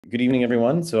Good evening,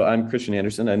 everyone. So I'm Christian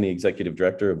Anderson. I'm the Executive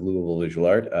Director of Louisville Visual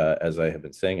Art. As I have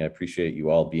been saying, I appreciate you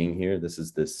all being here. This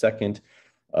is the second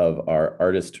of our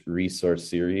Artist Resource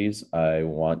Series. I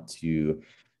want to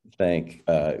thank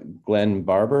Glenn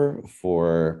Barber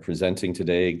for presenting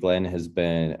today. Glenn has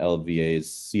been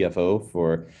LVA's CFO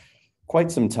for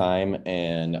quite some time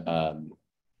and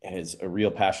has a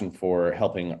real passion for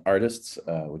helping artists,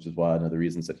 which is one of the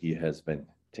reasons that he has been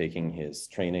taking his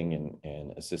training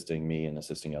and assisting me and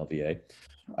assisting LVA.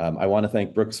 I want to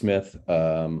thank Brooke Smith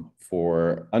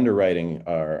for underwriting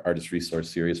our Artist Resource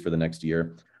Series for the next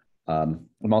year.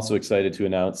 I'm also excited to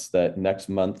announce that next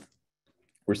month,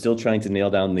 we're still trying to nail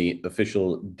down the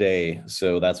official day.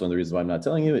 So that's one of the reasons why I'm not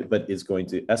telling you, but is going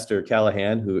to Esther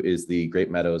Callahan, who is the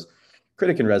Great Meadows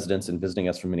critic in residence and visiting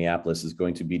us from Minneapolis, is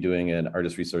going to be doing an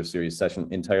Artist Resource Series session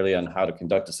entirely on how to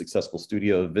conduct a successful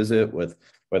studio visit with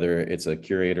whether it's a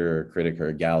curator or a critic or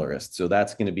a gallerist. So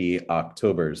that's going to be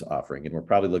October's offering. And we're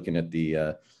probably looking at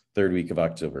the third week of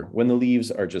October when the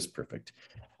leaves are just perfect.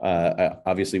 I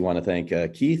obviously want to thank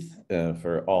Keith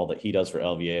for all that he does for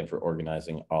LVA and for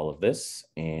organizing all of this.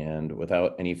 And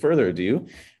without any further ado,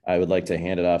 I would like to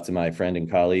hand it off to my friend and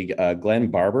colleague,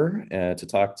 Glenn Barber, to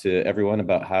talk to everyone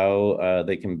about how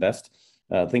they can best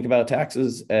think about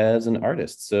taxes as an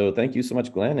artist. So thank you so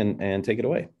much, Glenn, and take it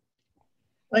away.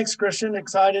 Thanks, Christian.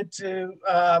 Excited to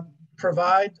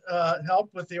provide help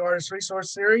with the Artist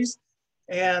Resource Series.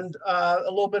 And a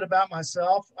little bit about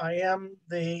myself. I am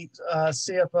the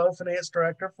CFO, Finance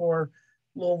Director for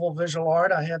Louisville Visual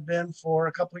Art. I have been for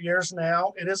a couple of years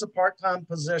now. It is a part-time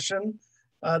position.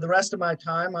 The rest of my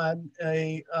time, I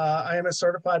am a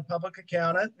certified public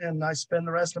accountant, and I spend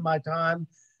the rest of my time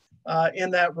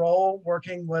in that role,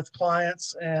 working with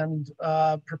clients and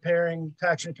preparing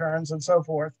tax returns and so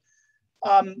forth.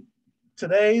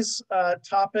 Today's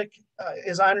topic,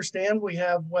 as I understand, we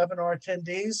have webinar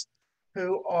attendees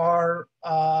who are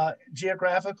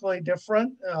geographically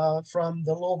different from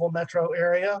the Louisville metro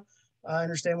area. I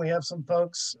understand we have some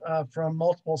folks from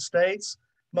multiple states.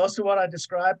 Most of what I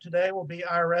described today will be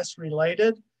IRS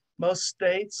related. Most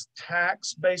states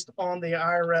tax based on the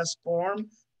IRS form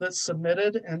that's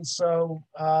submitted. And so,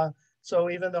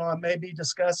 even though I may be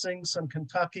discussing some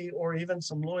Kentucky or even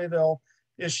some Louisville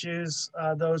issues,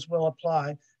 those will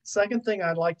apply. Second thing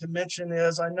I'd like to mention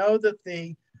is I know that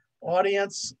the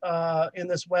audience in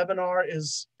this webinar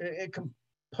is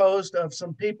composed of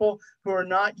some people who are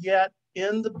not yet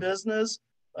in the business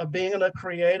of being a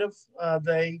creative.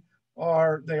 They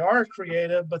are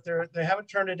creative, but they haven't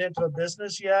turned it into a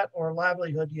business yet or a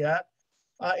livelihood yet.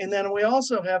 And then we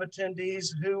also have attendees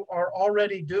who are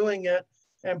already doing it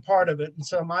and part of it. And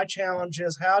so my challenge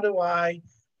is how do I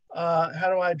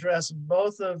address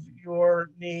both of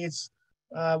your needs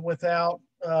without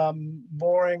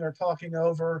boring or talking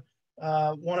over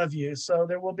one of you. So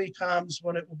there will be times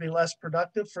when it will be less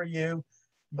productive for you,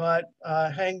 but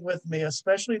hang with me,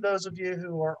 especially those of you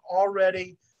who are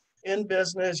already in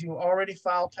business, you already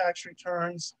file tax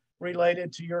returns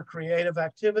related to your creative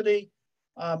activity.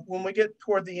 When we get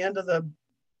toward the end of the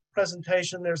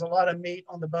presentation, there's a lot of meat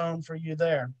on the bone for you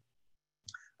there.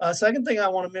 Second thing I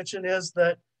want to mention is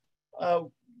that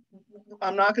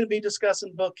I'm not going to be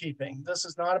discussing bookkeeping. This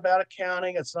is not about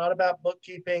accounting. It's not about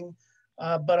bookkeeping.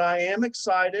 But I am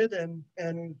excited,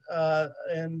 and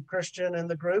Christian and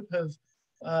the group have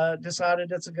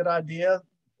decided it's a good idea.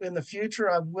 In the future,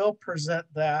 I will present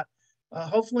that,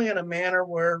 hopefully in a manner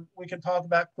where we can talk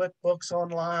about QuickBooks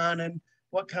Online and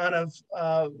what kind of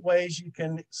ways you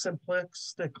can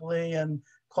simplistically and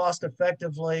cost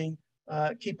effectively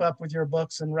keep up with your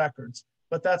books and records.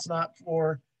 But that's not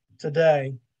for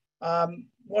today.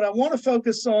 What I want to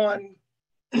focus on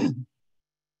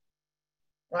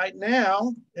right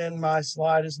now, and my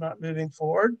slide is not moving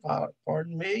forward,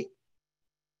 pardon me.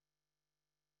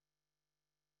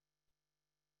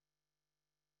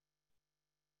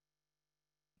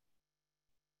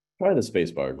 Try the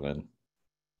space bar, Glenn,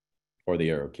 or the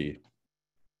arrow key.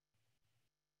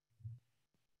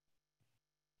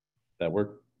 That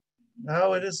work?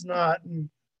 No, it is not. I'm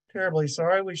terribly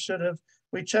sorry. We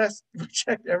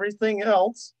checked everything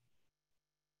else.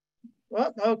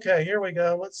 Well, okay, here we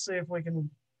go. Let's see if we can.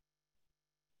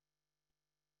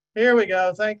 Here we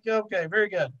go. Thank you. Okay, very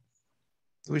good.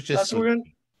 It was just so we're going.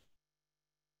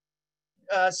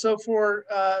 So for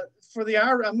the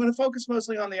IRS, I'm going to focus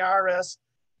mostly on the IRS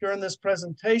during this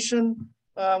presentation.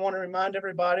 I want to remind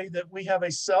everybody that we have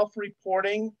a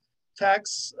self-reporting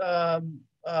tax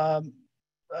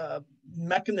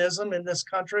mechanism in this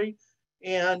country,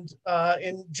 and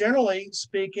in generally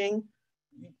speaking,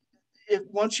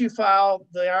 once you file,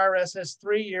 the IRS has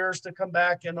 3 years to come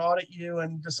back and audit you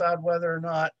and decide whether or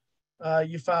not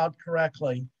you filed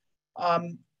correctly.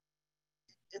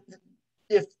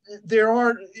 If there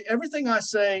are, everything I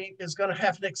say is going to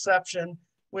have an exception.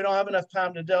 We don't have enough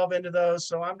time to delve into those,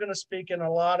 so I'm going to speak in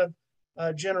a lot of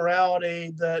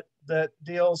generality that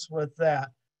deals with that.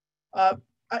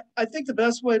 I think the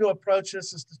best way to approach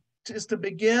this is to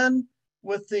begin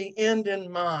with the end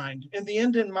in mind. And the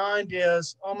end in mind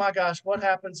is, oh my gosh, what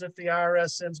happens if the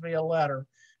IRS sends me a letter?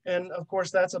 And of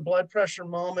course, that's a blood pressure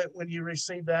moment when you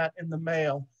receive that in the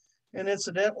mail. And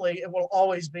incidentally, it will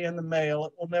always be in the mail.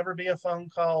 It will never be a phone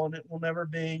call, and it will never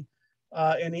be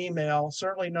an email,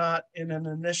 certainly not in an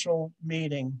initial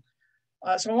meeting.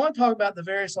 So I want to talk about the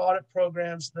various audit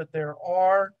programs that there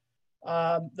are.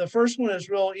 The first one is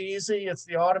real easy. It's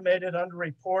the automated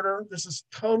underreporter. This is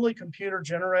totally computer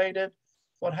generated.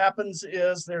 What happens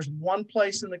is there's one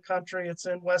place in the country, it's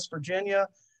in West Virginia,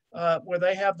 where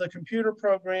they have the computer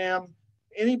program.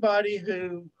 Anybody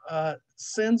who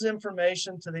sends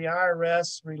information to the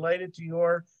IRS related to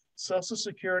your Social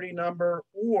Security number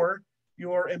or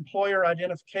your employer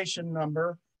identification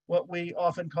number, what we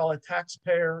often call a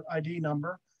taxpayer ID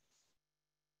number.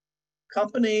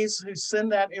 Companies who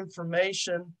send that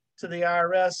information to the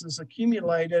IRS is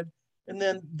accumulated, and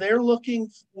then they're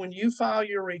looking, when you file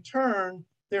your return,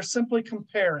 they're simply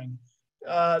comparing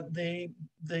the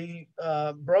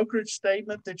brokerage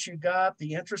statement that you got,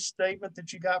 the interest statement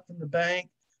that you got from the bank,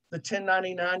 the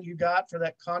 1099 you got for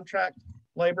that contract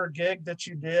labor gig that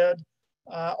you did.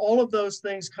 All of those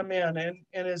things come in, and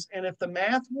if the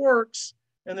math works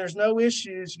and there's no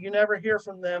issues, you never hear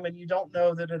from them and you don't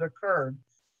know that it occurred.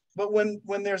 But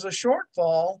when there's a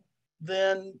shortfall,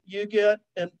 then you get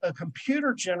a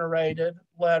computer generated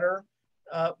letter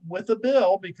with a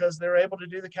bill, because they're able to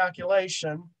do the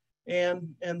calculation,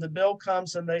 and the bill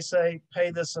comes and they say,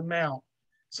 pay this amount.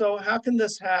 So how can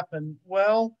this happen?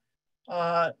 Well,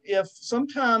 if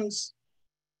sometimes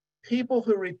people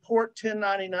who report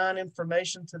 1099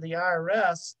 information to the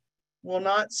IRS will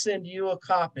not send you a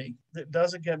copy, that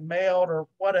doesn't get mailed or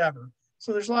whatever.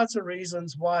 So there's lots of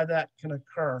reasons why that can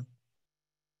occur.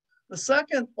 The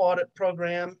second audit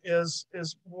program is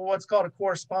what's called a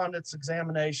correspondence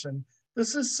examination.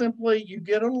 This is simply, you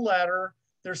get a letter,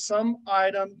 there's some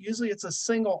item, usually it's a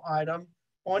single item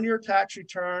on your tax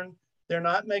return. They're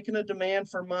not making a demand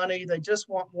for money, they just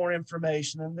want more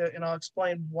information. And I'll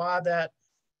explain why that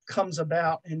comes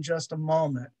about in just a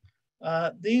moment.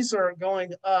 These are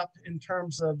going up in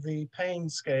terms of the pain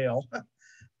scale.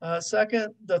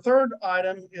 The third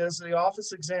item is the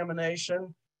office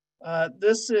examination.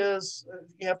 This is,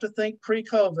 you have to think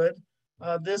pre-COVID.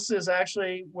 This is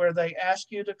actually where they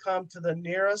ask you to come to the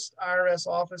nearest IRS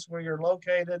office where you're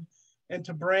located and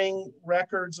to bring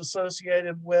records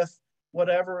associated with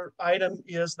whatever item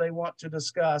is they want to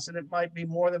discuss. And it might be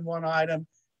more than one item,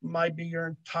 it might be your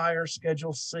entire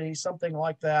Schedule C, something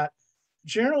like that.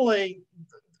 Generally,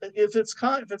 if it's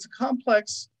a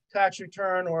complex tax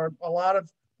return or a lot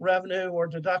of revenue or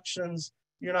deductions,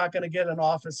 you're not going to get an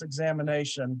office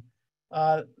examination.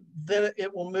 Then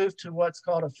it will move to what's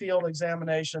called a field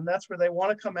examination. That's where they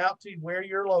want to come out to where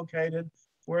you're located,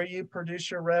 where you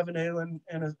produce your revenue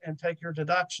and take your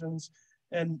deductions,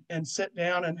 and sit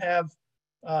down and have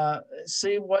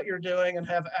see what you're doing and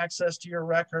have access to your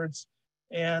records,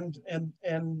 and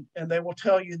they will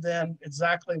tell you then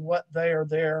exactly what they are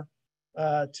there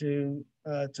to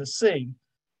see.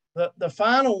 The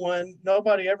final one,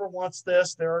 nobody ever wants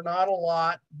this. There are not a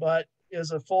lot, but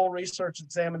is a full research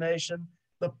examination.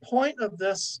 The point of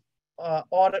this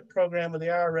audit program with the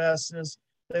IRS is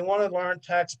they want to learn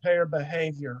taxpayer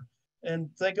behavior. And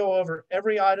they go over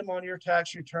every item on your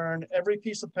tax return, every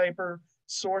piece of paper,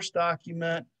 source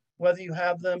document, whether you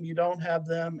have them, you don't have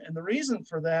them. And the reason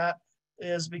for that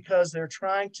is because they're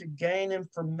trying to gain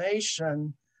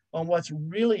information on what's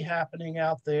really happening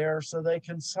out there so they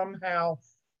can somehow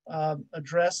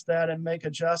address that and make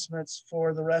adjustments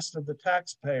for the rest of the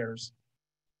taxpayers.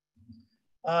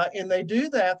 And they do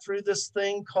that through this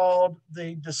thing called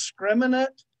the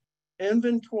discriminant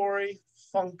inventory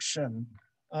function,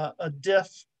 a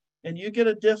diff. And you get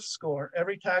a diff score.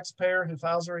 Every taxpayer who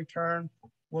files a return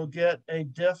will get a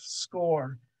diff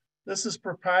score. This is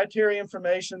proprietary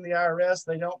information, the IRS.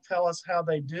 They don't tell us how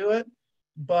they do it,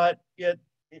 but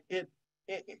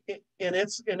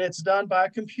it's done by a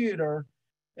computer.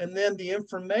 And then the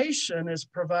information is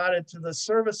provided to the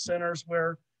service centers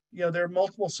where, you know, there are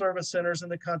multiple service centers in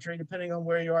the country, depending on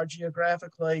where you are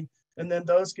geographically. And then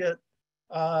those get,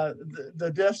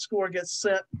 the diff score gets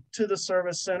sent to the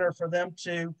service center for them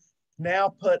to now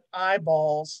put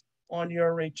eyeballs on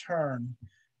your return.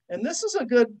 And this is a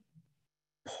good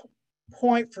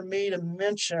point for me to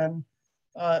mention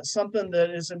something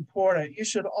that is important. You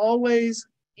should always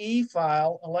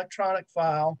e-file, electronic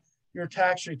file, your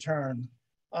tax return.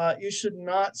 You should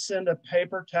not send a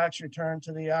paper tax return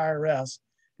to the IRS.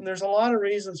 And there's a lot of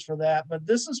reasons for that, but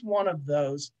this is one of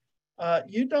those.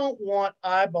 You don't want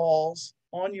eyeballs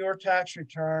on your tax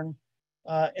return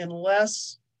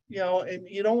unless, and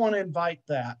you don't want to invite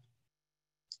that.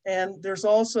 And there's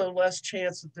also less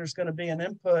chance that there's going to be an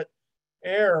input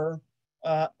error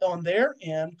on their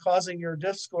end, causing your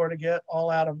diff score to get all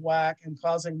out of whack and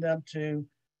causing them to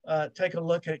take a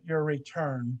look at your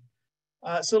return.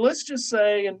 So let's just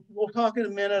say, and we'll talk in a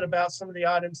minute about some of the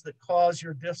items that cause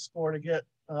your diff score to get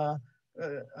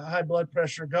high blood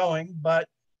pressure going, but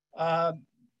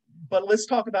let's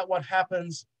talk about what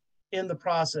happens in the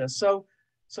process. So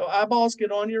eyeballs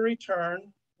get on your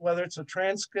return, whether it's a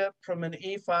transcript from an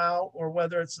e-file or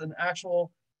whether it's an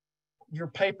actual, your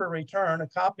paper return, a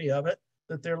copy of it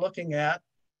that they're looking at.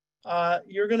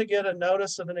 You're going to get a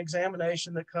notice of an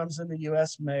examination that comes in the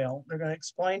U.S. mail. They're going to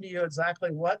explain to you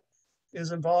exactly what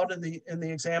is involved in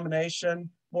the examination.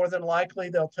 More than likely,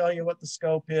 they'll tell you what the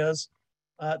scope is.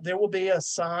 There will be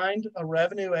assigned a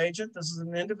revenue agent. This is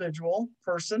an individual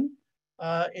person,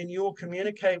 and you will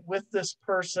communicate with this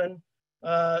person.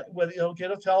 You'll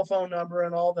get a telephone number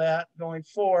and all that going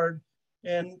forward,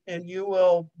 and you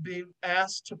will be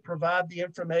asked to provide the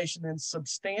information and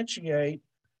substantiate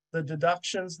the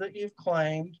deductions that you've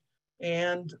claimed,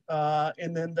 and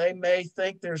then they may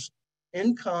think there's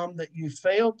income that you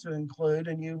failed to include,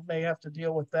 and you may have to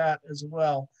deal with that as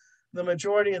well. The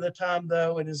majority of the time,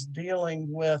 though, it is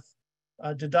dealing with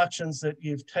deductions that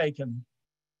you've taken.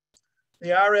 The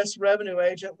IRS revenue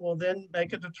agent will then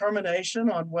make a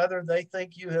determination on whether they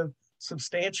think you have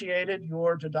substantiated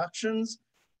your deductions.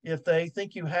 If they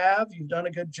think you have, you've done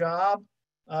a good job,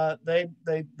 they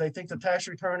think the tax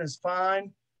return is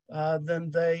fine,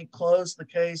 then they close the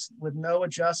case with no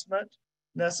adjustment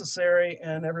necessary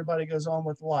and everybody goes on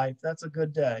with life. That's a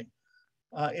good day.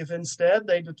 If instead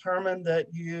they determine that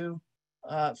you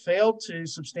failed to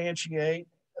substantiate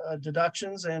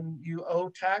deductions and you owe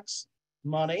tax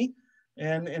money,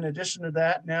 and in addition to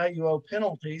that, now you owe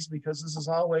penalties because this is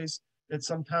always at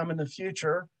some time in the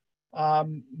future,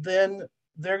 then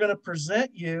they're going to present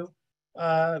you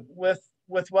with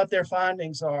what their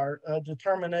findings are, a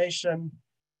determination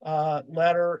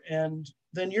letter, and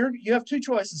then you have two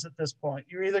choices at this point.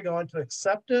 You're either going to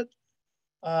accept it,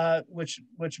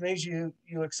 which means you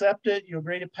accept it, you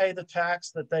agree to pay the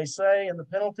tax that they say and the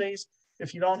penalties.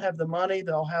 If you don't have the money,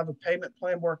 they'll have a payment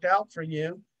plan worked out for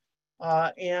you.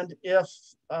 And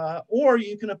or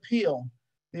you can appeal.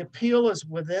 The appeal is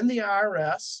within the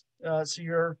IRS. So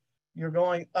you're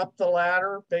going up the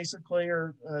ladder, basically,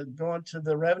 or going to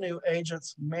the revenue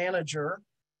agent's manager.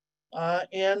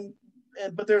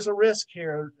 But there's a risk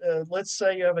here. Let's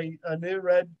say you have a new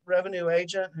revenue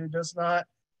agent who does not,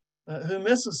 who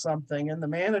misses something, and the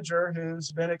manager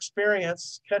who's been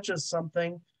experienced catches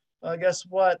something. Guess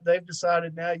what? They've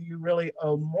decided now you really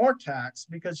owe more tax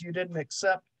because you didn't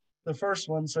accept the first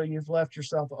one, so you've left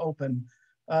yourself open.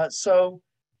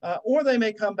 Or they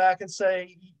may come back and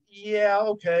say, yeah,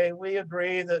 okay, we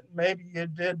agree that maybe you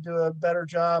did do a better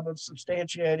job of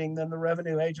substantiating than the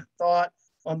revenue agent thought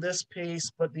on this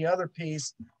piece, but the other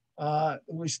piece,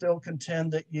 we still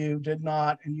contend that you did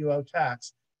not and you owe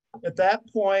tax. At that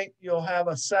point, you'll have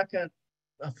a second,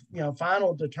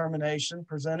 final determination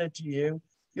presented to you.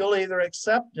 You'll either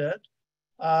accept it,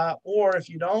 or if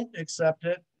you don't accept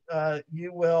it,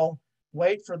 you will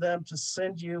wait for them to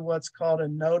send you what's called a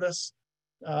notice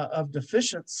of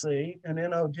deficiency, an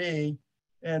NOD,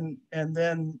 and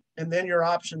then your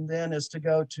option then is to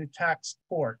go to tax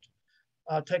court.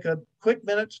 Take a quick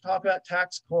minute to talk about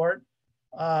tax court.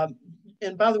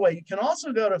 And by the way, you can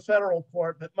also go to federal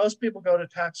court, but most people go to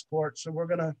tax court, so we're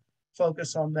going to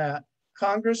focus on that.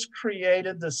 Congress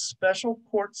created this special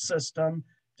court system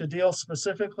to deal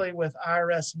specifically with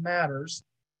IRS matters.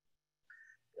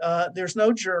 There's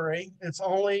no jury. It's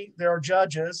only, there are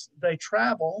judges. They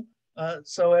travel.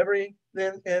 So every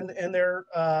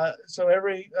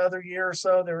other year or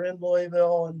so, they're in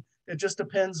Louisville, and it just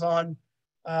depends on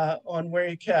where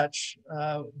you catch.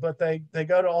 But they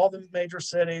go to all the major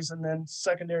cities, and then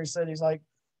secondary cities like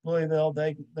Louisville,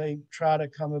 they try to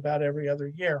come about every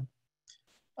other year.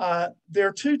 There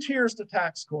are two tiers to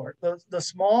tax court. The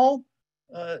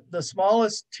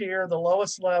smallest tier, the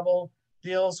lowest level,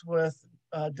 deals with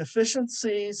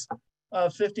deficiencies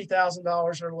of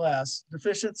 $50,000 or less.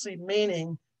 Deficiency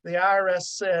meaning the IRS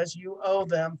says you owe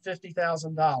them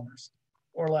 $50,000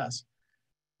 or less.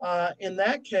 In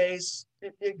that case,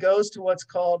 it goes to what's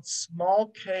called small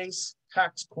case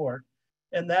tax court.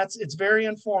 And it's very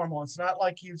informal. It's not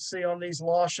like you see on these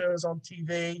law shows on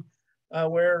TV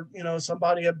where,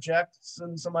 somebody objects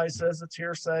and somebody says it's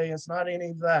hearsay. It's not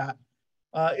any of that.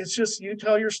 It's just you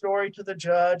tell your story to the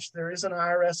judge. There is an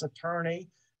IRS attorney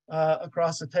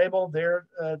across the table. They're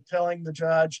telling the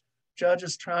judge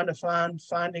is trying to find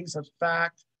findings of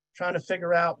fact, trying to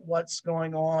figure out what's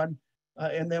going on.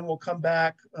 And then we'll come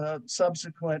back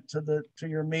subsequent to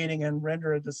your meeting and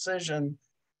render a decision,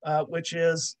 which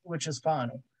is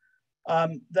final.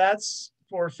 That's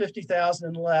for 50,000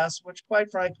 and less, which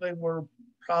quite frankly, we're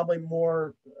probably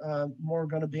more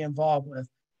going to be involved with.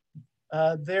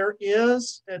 There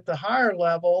is at the higher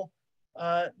level,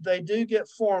 they do get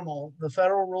formal. The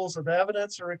federal rules of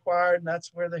evidence are required, and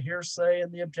that's where the hearsay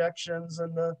and the objections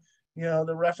and the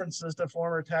references to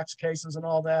former tax cases and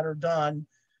all that are done.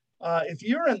 If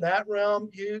you're in that realm,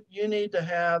 you need to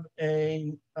have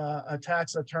a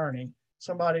tax attorney,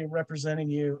 somebody representing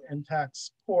you in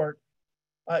tax court.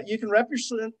 You can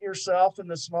represent yourself in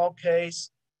the small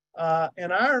case,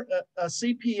 and a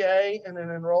CPA and an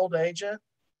enrolled agent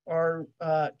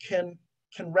can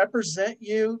represent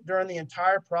you during the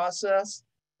entire process,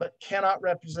 but cannot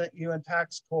represent you in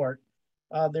tax court.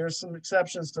 There's some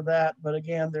exceptions to that, but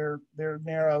again, they're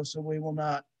narrow, so we will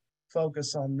not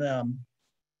focus on them.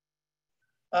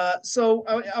 So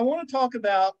I want to talk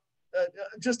about,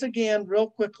 just again, real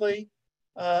quickly,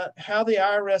 how the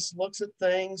IRS looks at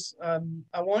things.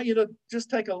 I want you to just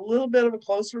take a little bit of a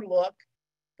closer look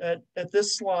at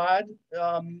this slide.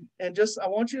 And I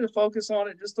want you to focus on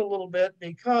it just a little bit,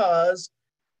 because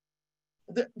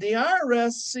the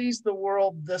IRS sees the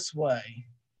world this way.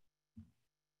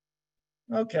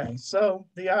 Okay, so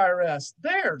the IRS,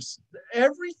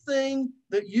 everything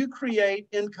that you create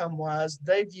income-wise,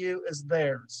 they view as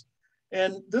theirs.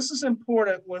 And this is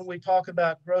important when we talk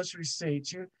about gross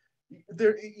receipts. You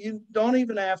don't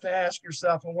even have to ask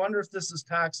yourself, I wonder if this is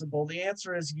taxable. The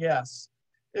answer is yes.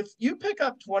 If you pick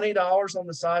up $20 on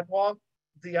the sidewalk,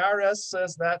 the IRS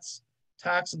says that's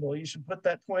taxable. You should put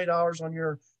that $20 on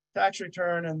your tax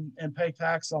return and pay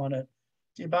tax on it.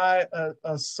 If you buy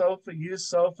a used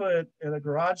sofa at a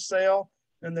garage sale,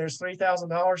 and there's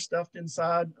 $3,000 stuffed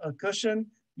inside a cushion,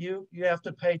 you have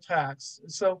to pay tax.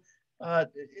 So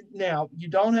now you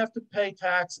don't have to pay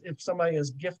tax if somebody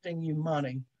is gifting you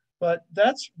money, but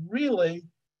that's really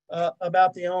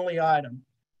about the only item.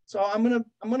 So I'm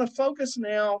gonna focus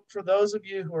now for those of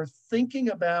you who are thinking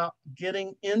about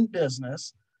getting in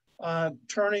business,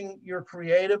 turning your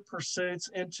creative pursuits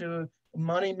into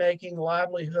money-making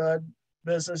livelihood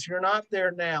business. You're not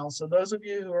there now. So those of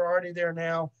you who are already there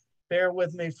now, bear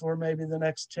with me for maybe the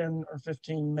next 10 or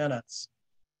 15 minutes.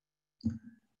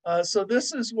 So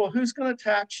this is, well, who's going to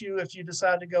tax you if you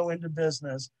decide to go into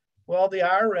business? Well, the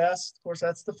IRS, of course,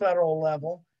 that's the federal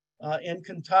level. In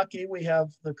Kentucky, we have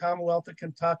the Commonwealth of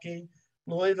Kentucky.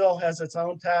 Louisville has its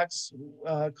own tax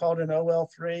called an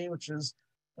OL3, which is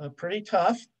pretty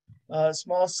tough.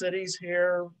 Small cities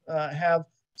here have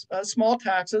small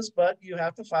taxes, but you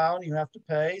have to file and you have to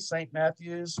pay. St.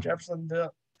 Matthews,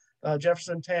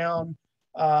 Jeffersontown,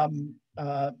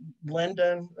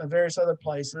 Linden, various other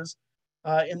places.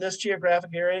 In this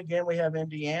geographic area, again, we have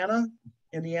Indiana.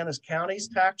 Indiana's counties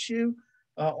tax you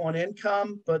on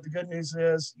income, but the good news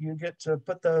is you get to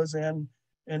put those in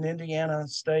an Indiana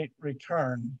state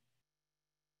return.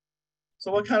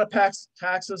 So what kind of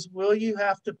taxes will you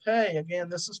have to pay? Again,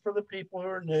 this is for the people who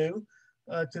are new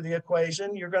to the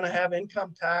equation. You're going to have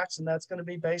income tax, and that's going to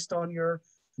be based on your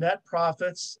net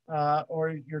profits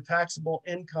or your taxable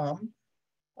income.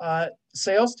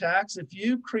 Sales tax, if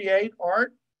you create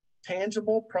art,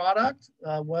 tangible product,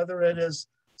 whether it is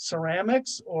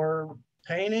ceramics or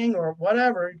painting or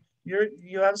whatever,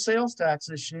 you have a sales tax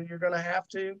issue. You're going to have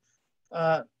to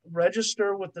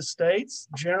register with the states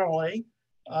generally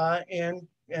and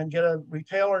get a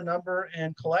retailer number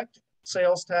and collect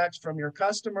sales tax from your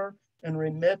customer and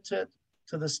remit it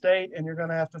to the state, and you're going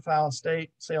to have to file a state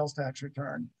sales tax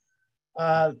return.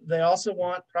 They also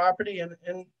want property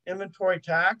and inventory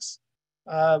tax.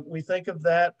 We think of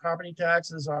that property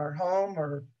tax as our home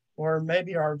or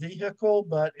maybe our vehicle,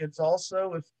 but it's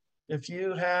also if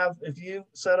you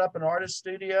set up an artist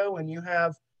studio and you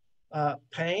have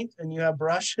paint and you have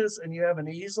brushes and you have an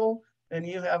easel and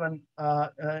you have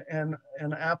an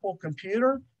Apple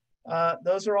computer,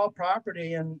 those are all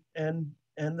property, and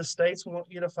the states want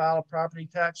you to file a property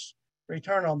tax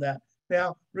return on that.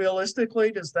 Now,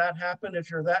 realistically, does that happen if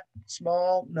you're that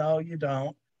small? No, you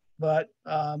don't. But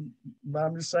I'm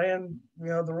just saying,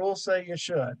 the rules say you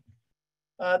should.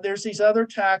 There's these other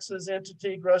taxes,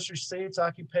 entity, gross receipts,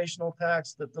 occupational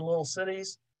tax that the little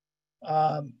cities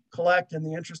collect. In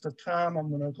the interest of time, I'm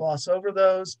going to gloss over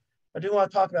those. I do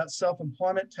want to talk about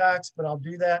self-employment tax, but I'll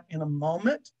do that in a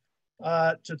moment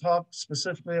to talk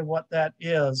specifically of what that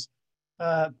is.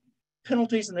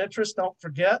 Penalties and interest, don't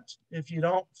forget, if you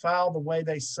don't file the way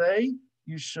they say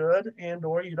you should, and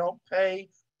or you don't pay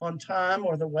on time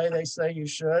or the way they say you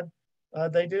should,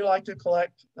 they do like to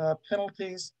collect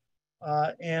penalties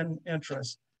and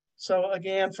interest. So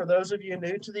again, for those of you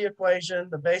new to the equation,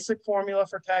 the basic formula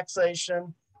for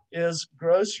taxation is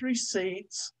gross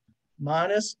receipts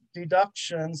minus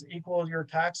deductions equal your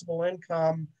taxable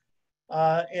income.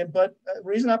 But the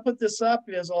reason I put this up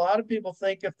is a lot of people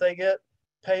think if they get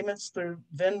payments through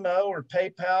Venmo or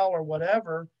PayPal or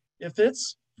whatever, if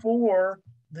it's for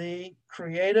the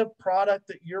creative product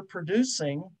that you're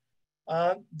producing,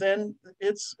 then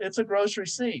it's a gross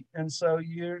receipt, and so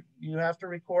you have to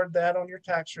record that on your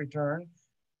tax return,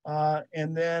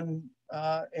 and then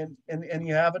and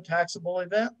you have a taxable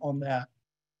event on that.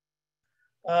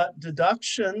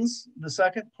 Deductions, the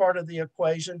second part of the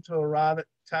equation to arrive at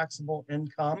taxable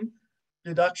income.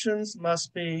 Deductions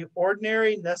must be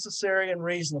ordinary, necessary, and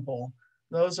reasonable.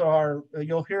 Those are,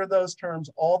 you'll hear those terms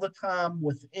all the time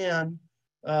within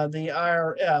the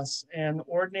IRS, and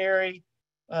ordinary,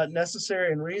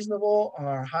 necessary, and reasonable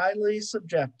are highly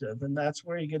subjective, and that's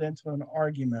where you get into an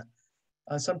argument.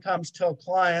 I sometimes tell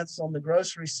clients on the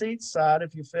gross receipts side,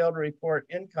 if you fail to report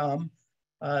income,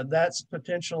 that's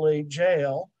potentially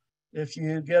jail. If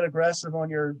you get aggressive on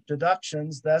your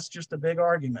deductions, that's just a big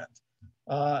argument.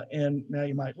 And now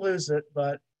you might lose it,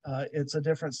 but it's a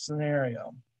different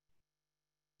scenario.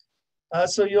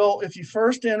 So if you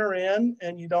first enter in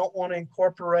and you don't want to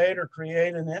incorporate or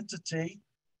create an entity,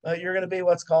 you're going to be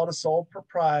what's called a sole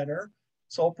proprietor.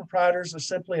 Sole proprietors are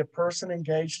simply a person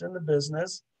engaged in the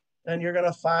business, and you're going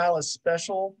to file a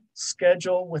special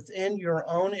schedule within your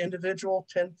own individual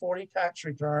 1040 tax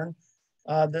return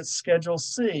that's Schedule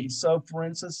C. So for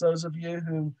instance, those of you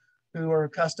who are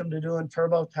accustomed to doing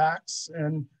TurboTax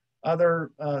and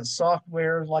other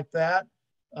software like that,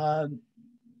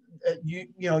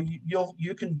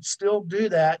 you can still do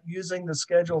that using the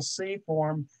Schedule C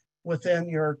form within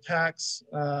your tax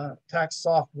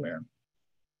software.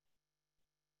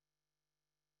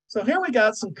 So here we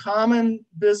got some common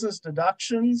business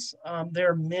deductions.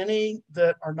 There are many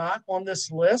that are not on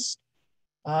this list.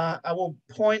 I will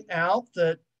point out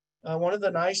that one of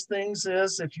the nice things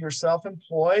is if you're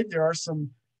self-employed, there are some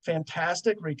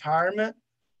fantastic retirement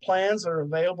plans that are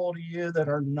available to you that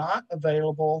are not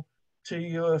available to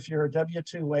you if you're a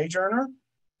W-2 wage earner.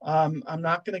 I'm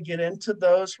not going to get into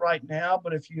those right now,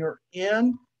 but if you're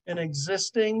in an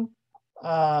existing,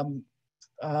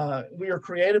 your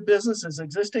creative business is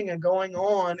existing and going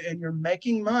on and you're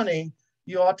making money,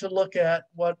 you ought to look at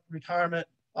what retirement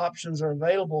options are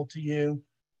available to you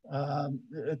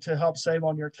to help save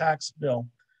on your tax bill.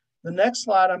 The next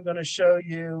slide I'm going to show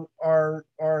you are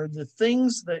the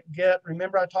things that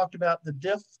remember I talked about the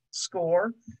DIF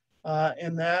score,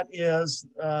 and that is,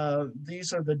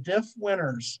 these are the DIF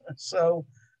winners. So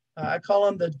I call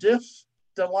them the DIF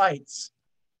delights.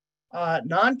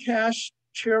 Non-cash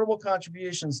charitable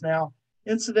contributions. Now,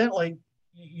 incidentally,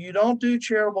 you don't do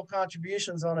charitable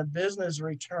contributions on a business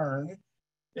return.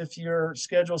 If you're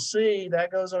Schedule C, that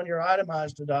goes on your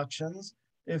itemized deductions.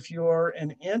 If you're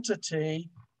an entity,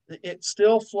 it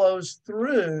still flows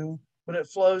through, but it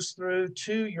flows through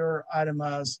to your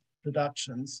itemized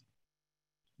deductions.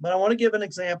 But I want to give an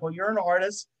example. You're an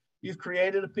artist. You've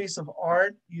created a piece of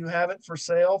art. You have it for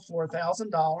sale for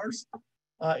 $1,000.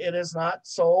 It is not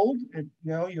sold.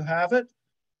 You have it.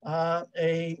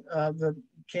 The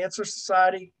Cancer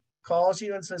Society calls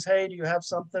you and says, hey, do you have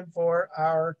something for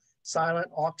our silent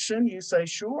auction? You say,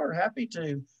 sure, happy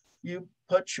to. You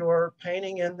put your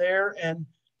painting in there, and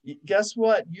guess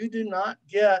what? You do not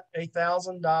get a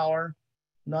 $1,000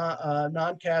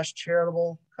 non-cash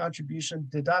charitable contribution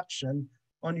deduction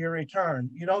on your return.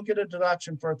 You don't get a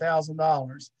deduction for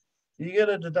 $1,000. You get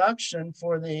a deduction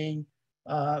for the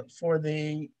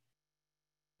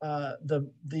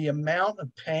amount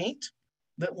of paint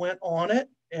that went on it,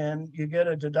 and you get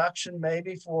a deduction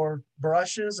maybe for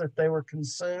brushes if they were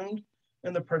consumed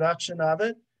in the production of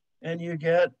it, and you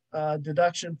get a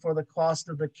deduction for the cost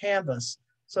of the canvas.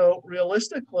 So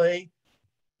realistically,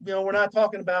 we're not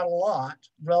talking about a lot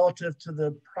relative to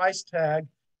the price tag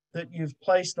that you've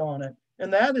placed on it.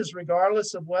 And that is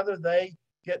regardless of whether they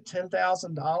get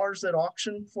 $10,000 at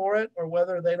auction for it or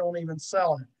whether they don't even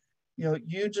sell it. You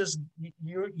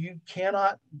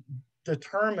cannot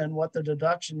determine what the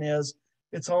deduction is.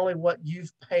 It's only what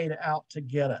you've paid out to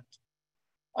get it.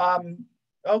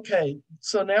 Okay,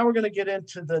 so now we're going to get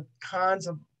into the kinds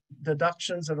of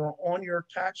deductions that are on your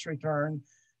tax return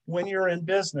when you're in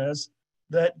business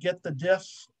that get the diff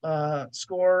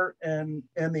score and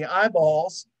the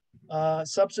eyeballs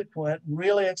subsequent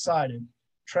really excited.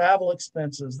 Travel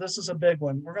expenses. This is a big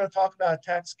one. We're going to talk about a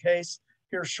tax case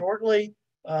here shortly.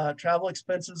 Travel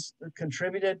expenses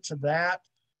contributed to that.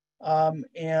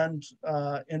 And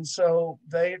so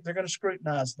they're going to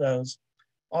scrutinize those.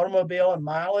 Automobile and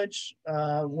mileage,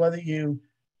 whether you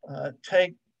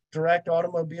take direct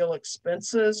automobile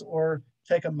expenses or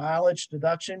take a mileage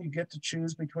deduction, you get to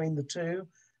choose between the two.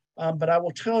 But I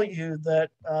will tell you that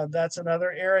that's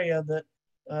another area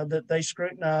that they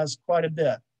scrutinize quite a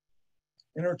bit.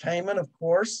 Entertainment, of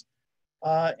course.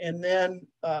 And then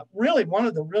really one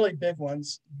of the really big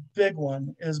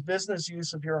one is business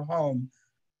use of your home.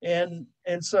 And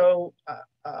so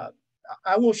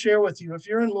I will share with you, if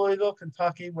you're in Louisville,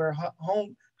 Kentucky, where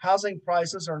home housing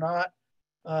prices are not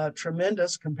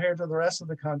tremendous compared to the rest of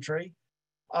the country,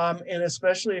 and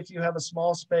especially if you have a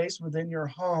small space within your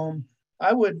home,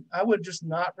 I would just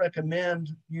not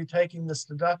recommend you taking this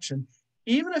deduction,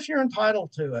 even if you're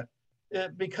entitled to it,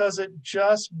 because it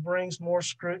just brings more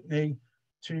scrutiny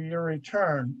to your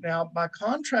return. Now, by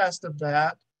contrast of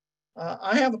that,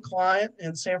 I have a client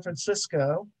in San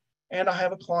Francisco, and I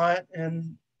have a client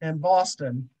in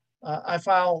Boston. I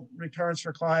file returns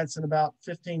for clients in about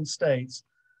 15 states.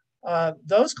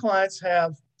 Those clients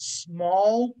have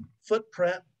small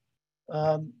footprint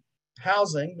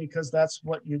housing because that's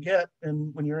what you get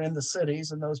when you're in the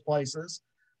cities and those places.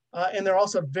 And they're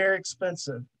also very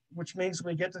expensive, which means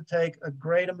we get to take a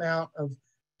great amount of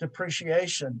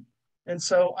depreciation. And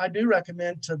so I do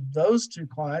recommend to those two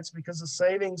clients because the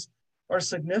savings are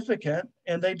significant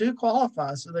and they do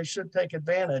qualify, so they should take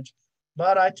advantage.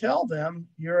 But I tell them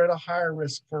you're at a higher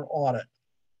risk for audit.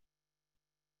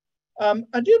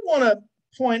 I did want to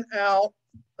point out,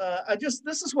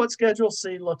 this is what Schedule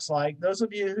C looks like. Those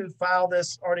of you who file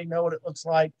this already know what it looks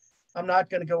like. I'm not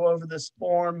going to go over this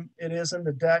form. It is in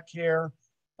the deck here.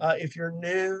 If you're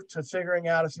new to figuring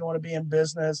out if you want to be in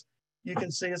business, you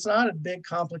can see it's not a big,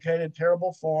 complicated,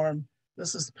 terrible form.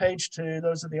 This is page 2.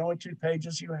 Those are the only 2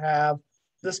 pages you have.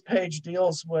 This page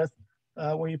deals with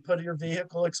where you put your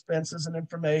vehicle expenses and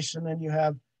information, and you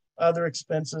have other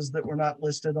expenses that were not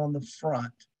listed on the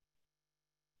front.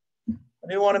 I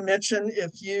do want to mention,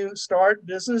 if you start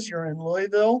business, you're in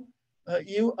Louisville,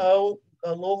 you owe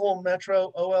a Louisville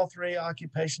Metro OL3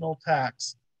 occupational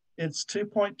tax. It's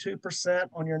 2.2%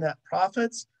 on your net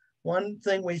profits. One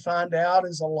thing we find out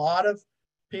is a lot of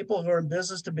people who are in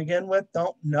business to begin with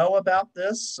don't know about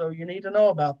this, so you need to know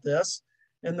about this.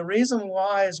 And the reason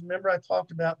why is, remember I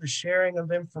talked about the sharing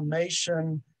of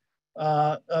information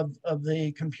of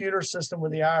the computer system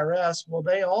with the IRS. Well,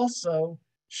 they also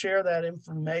share that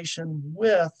information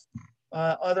with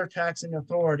other taxing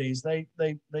authorities.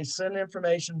 They send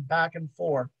information back and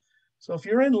forth. So if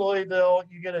you're in Louisville,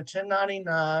 you get a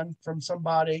 1099 from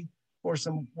somebody for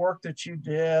some work that you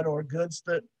did or goods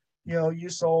that you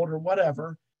sold or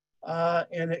whatever,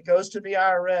 and it goes to the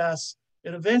IRS.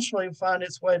 It eventually will find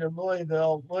its way to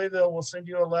Louisville. Louisville will send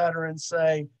you a letter and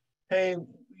say, hey,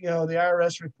 the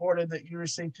IRS reported that you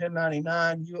received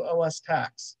 1099, you owe us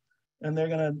tax. And they're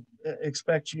going to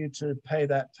expect you to pay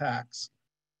that tax.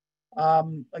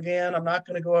 Again, I'm not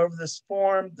going to go over this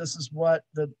form. This is what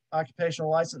the occupational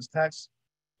license tax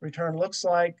return looks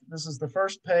like. This is the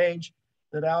first page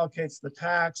that allocates the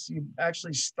tax. You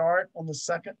actually start on the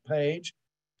second page,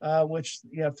 which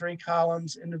you have 3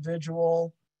 columns: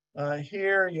 individual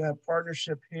here, you have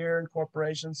partnership here, and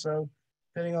corporation. So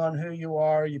depending on who you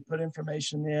are, you put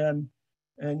information in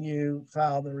and you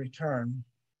file the return.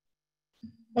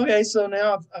 Okay, so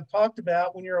now I've talked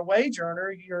about when you're a wage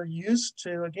earner, you're used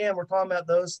to, again, we're talking about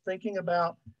those thinking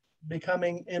about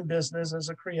becoming in business as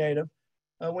a creative.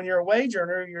 When you're a wage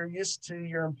earner, you're used to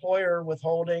your employer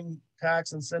withholding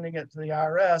tax and sending it to the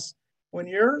IRS. When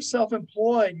you're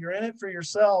self-employed, you're in it for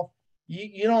yourself,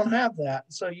 you don't have that.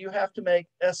 So you have to make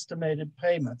estimated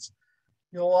payments.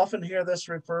 You'll often hear this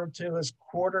referred to as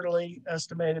quarterly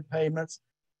estimated payments.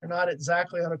 They're not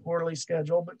exactly on a quarterly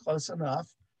schedule, but close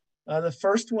enough. The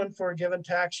first one for a given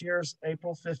tax year is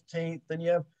April 15th. Then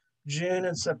you have June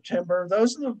and September.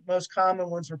 Those are the most common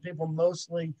ones where people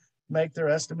mostly make their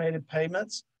estimated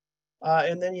payments.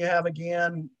 And then you have,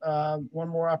 again, one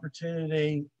more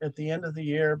opportunity at the end of the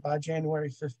year by January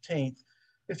 15th.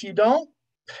 If you don't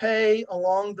pay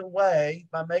along the way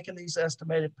by making these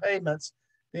estimated payments,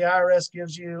 the IRS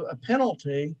gives you a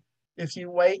penalty if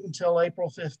you wait until April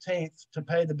 15th to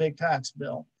pay the big tax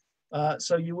bill.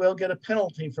 So you will get a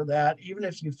penalty for that, even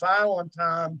if you file on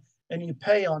time and you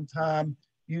pay on time,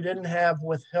 you didn't have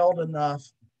withheld enough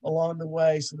along the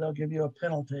way, so they'll give you a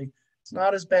penalty. It's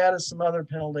not as bad as some other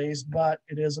penalties, but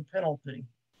it is a penalty.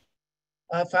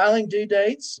 Filing due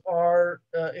dates are,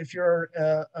 if you're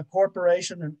a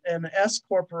corporation, an S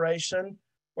corporation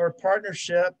or a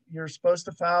partnership, you're supposed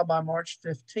to file by March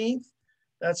 15th.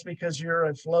 That's because you're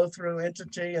a flow-through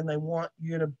entity and they want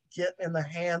you to get in the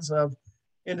hands of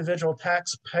individual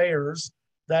taxpayers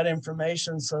that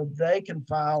information so they can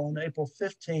file on April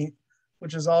 15th,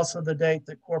 which is also the date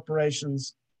that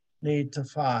corporations need to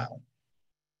file.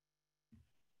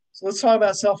 So let's talk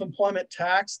about self-employment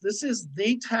tax. This is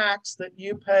the tax that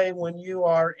you pay when you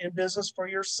are in business for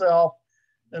yourself,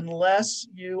 unless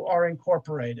you are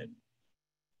incorporated.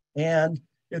 And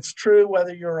it's true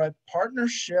whether you're a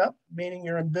partnership, meaning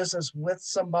you're in business with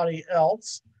somebody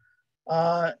else,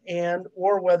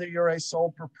 or whether you're a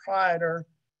sole proprietor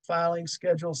filing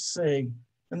Schedule C.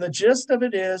 And the gist of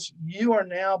it is you are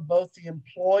now both the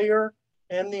employer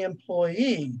and the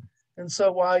employee. And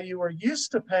so while you were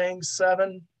used to paying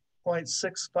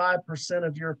 7.65%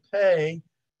 of your pay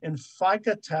in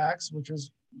FICA tax, which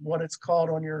is what it's called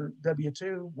on your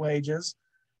W-2 wages,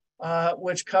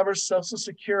 which covers Social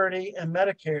Security and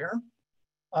Medicare.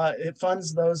 It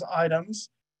funds those items.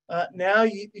 Now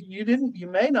you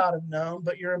may not have known,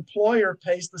 but your employer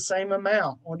pays the same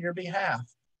amount on your behalf.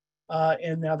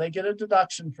 And now they get a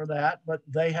deduction for that, but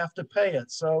they have to pay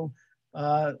it. So,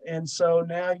 and so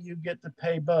now you get to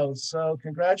pay both. So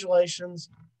congratulations,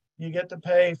 you get to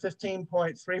pay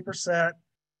 15.3%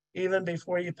 even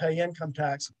before you pay income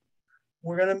tax.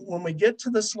 When we get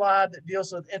to the slide that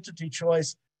deals with entity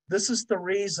choice, this is the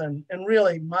reason, and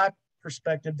really my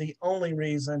perspective, the only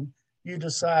reason you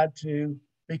decide to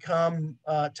become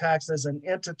taxed as an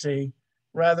entity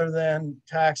rather than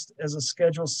taxed as a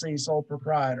Schedule C sole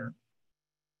proprietor.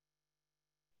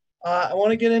 I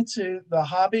want to get into the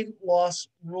hobby loss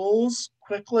rules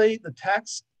quickly. The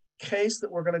tax case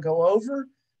that we're going to go over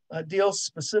deals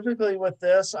specifically with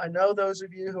this. I know those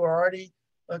of you who are already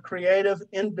creative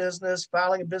in business,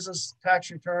 filing a business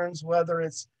tax returns, whether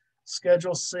it's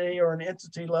Schedule C or an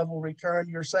entity level return,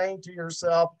 you're saying to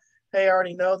yourself, hey, I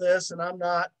already know this and I'm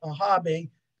not a hobby.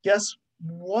 Guess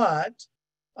what?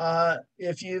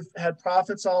 If you've had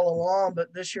profits all along,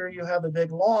 but this year you have a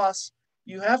big loss,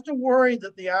 you have to worry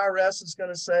that the IRS is going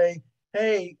to say,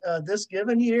 hey, this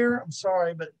given year, I'm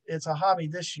sorry, but it's a hobby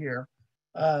this year.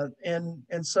 And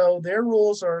so their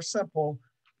rules are simple.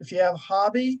 If you have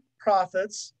hobby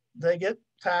profits, they get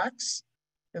taxed.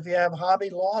 If you have hobby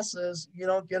losses, you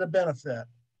don't get a benefit.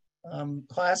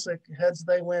 Classic heads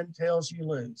they win, tails you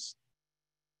lose.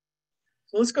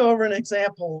 So let's go over an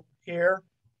example here.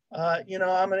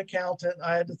 I'm an accountant.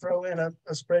 I had to throw in a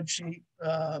spreadsheet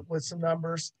with some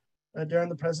numbers during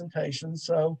the presentation.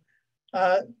 So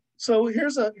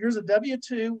here's a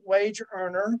W-2 wage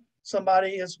earner.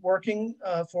 Somebody is working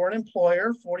for an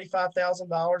employer,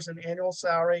 $45,000 in annual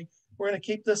salary. We're going to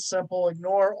keep this simple,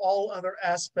 ignore all other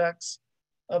aspects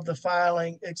of the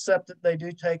filing, except that they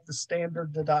do take the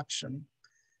standard deduction.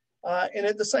 And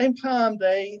at the same time,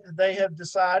 they have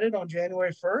decided on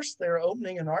January 1st, they're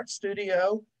opening an art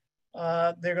studio.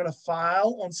 They're going to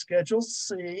file on Schedule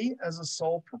C as a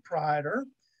sole proprietor.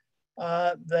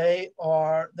 They're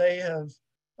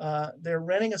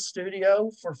renting a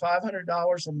studio for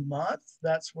 $500 a month.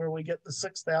 That's where we get the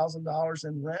 $6,000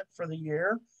 in rent for the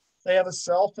year. They have a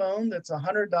cell phone that's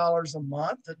 $100 a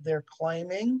month that they're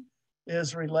claiming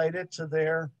is related to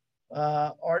their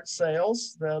art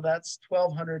sales. That's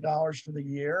 $1,200 for the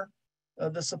year.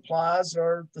 The supplies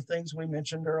are the things we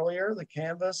mentioned earlier: the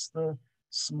canvas, the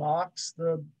smocks,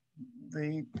 the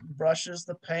brushes,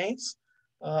 the paints,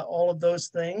 all of those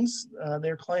things.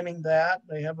 They're claiming that.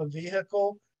 They have a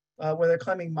vehicle where they're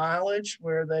claiming mileage,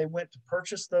 where they went to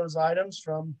purchase those items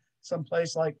from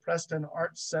someplace like Preston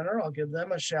Arts Center. I'll give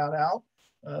them a shout out.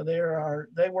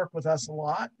 They work with us a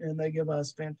lot and they give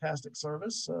us fantastic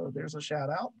service. So there's a shout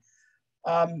out.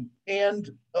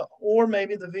 Or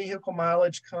maybe the vehicle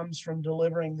mileage comes from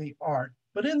delivering the art.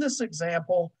 But in this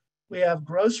example, we have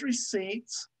gross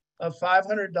receipts of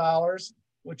 $500,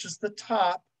 which is the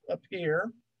top up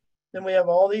here. Then we have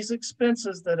all these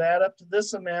expenses that add up to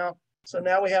this amount. So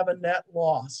now we have a net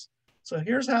loss. So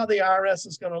here's how the IRS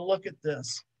is going to look at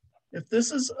this. If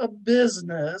this is a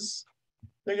business,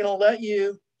 they're going to let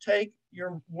you take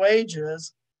your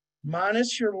wages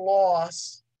minus your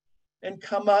loss and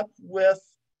come up with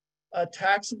a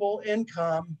taxable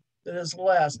income that is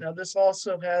less. Now, this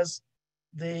also has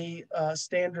the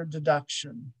standard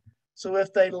deduction. So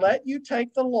if they let you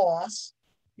take the loss,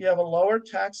 you have a lower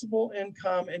taxable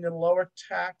income and a lower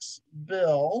tax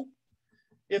bill.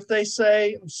 If they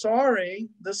say, I'm sorry,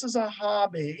 this is a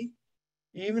hobby,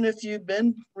 even if you've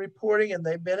been reporting and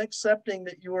they've been accepting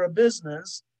that you were a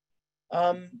business,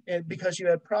 and because you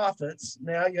had profits,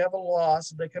 now you have a loss.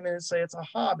 They come in and say it's a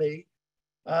hobby,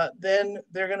 then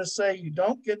they're going to say you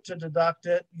don't get to deduct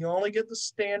it. You only get the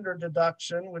standard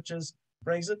deduction, which is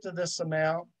brings it to this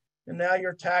amount. And now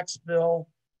your tax bill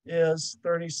is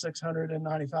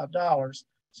 $3,695.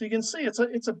 So you can see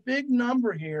it's a big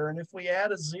number here. And if we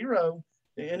add a zero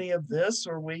to any of this,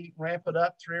 or we ramp it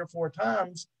up 3 or 4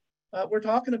 times, we're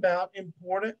talking about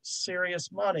important,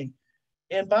 serious money.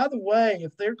 And by the way,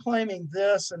 if they're claiming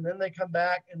this and then they come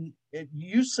back and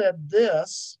you said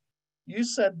this, you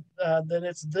said that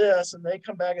it's this, and they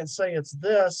come back and say it's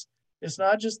this, it's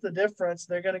not just the difference.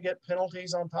 They're going to get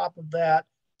penalties on top of that.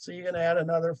 So you're going to add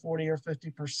another 40 or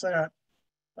 50%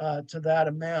 to that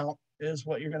amount is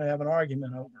what you're going to have an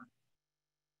argument over.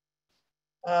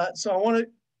 So I want to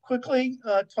quickly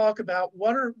talk about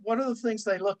what are the things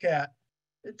they look at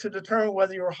to determine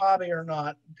whether you're a hobby or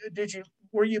not.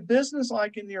 Were you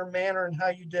business-like in your manner and how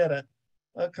you did it?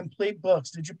 Complete books.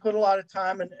 Did you put a lot of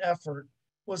time and effort?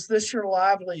 Was this your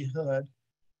livelihood?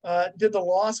 Did the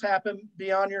loss happen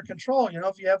beyond your control? You know,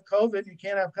 if you have COVID, you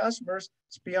can't have customers.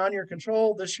 It's beyond your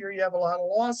control. This year you have a lot of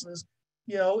losses.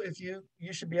 You know, if you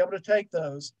should be able to take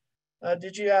those.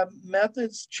 Did you have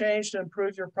methods changed to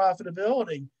improve your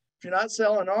profitability? If you're not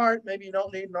selling art, maybe you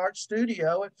don't need an art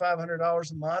studio at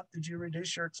 $500 a month. Did you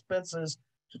reduce your expenses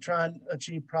to try and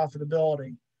achieve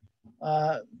profitability?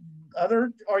 Are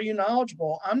you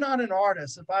knowledgeable? I'm not an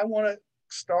artist. If I want to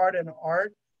start an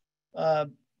art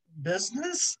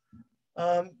business,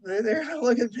 they're going to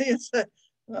look at me and say,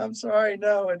 I'm sorry,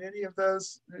 no. And any of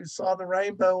those who saw the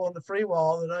rainbow on the free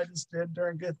wall that I just did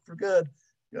during Good for Good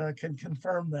can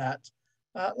confirm that.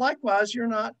 Likewise, you're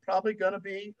not probably going to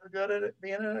be good at it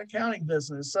being in an accounting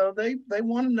business. So they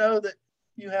want to know that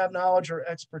you have knowledge or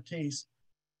expertise.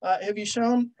 Have you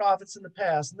shown profits in the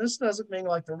past? And this doesn't mean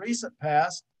like the recent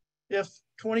past. If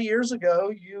 20 years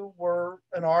ago you were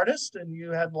an artist and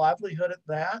you had livelihood at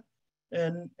that,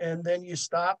 and then you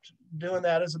stopped doing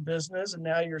that as a business, and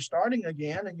now you're starting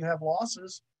again and you have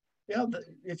losses, you know,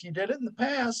 if you did it in the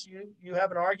past, you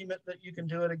have an argument that you can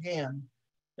do it again.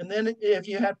 And then if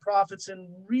you had profits in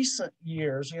recent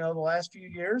years, you know, the last few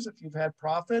years, if you've had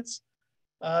profits,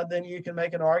 then you can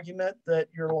make an argument that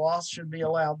your loss should be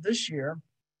allowed this year.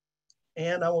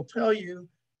 And I will tell you,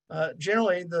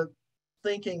 generally the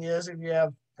thinking is if you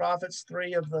have profits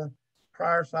 3 of the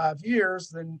prior 5 years,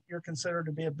 then you're considered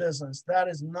to be a business. That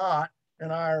is not an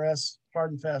IRS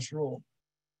hard and fast rule.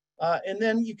 And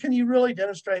then can you really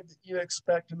demonstrate that you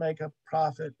expect to make a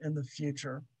profit in the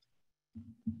future?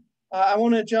 I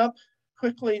want to jump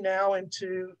quickly now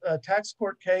into a tax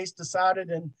court case decided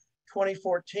in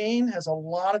 2014, has a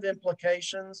lot of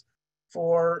implications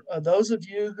for those of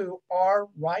you who are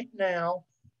right now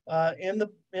in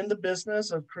the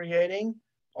business of creating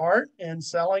art and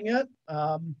selling it.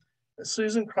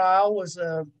 Susan Cryle was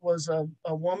a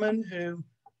woman who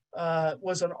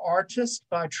was an artist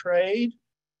by trade,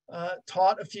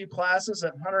 taught a few classes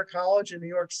at Hunter College in New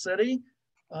York City.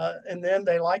 And then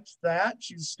they liked that.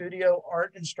 She's a studio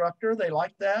art instructor. They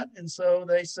liked that. And so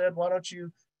they said, why don't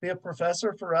you be a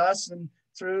professor for us? And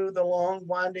through the long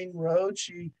winding road,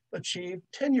 she achieved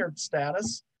tenured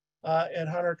status at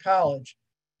Hunter College.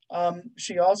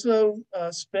 She also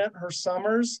spent her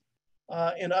summers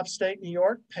in upstate New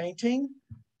York painting.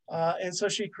 And so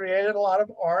she created a lot of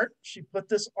art. She put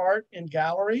this art in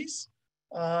galleries,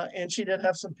 and she did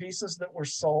have some pieces that were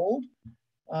sold.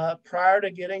 Prior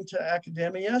to getting to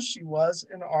academia, she was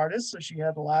an artist, so she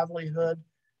had a livelihood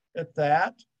at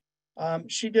that.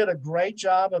 She did a great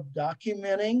job of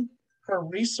documenting her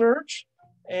research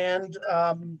and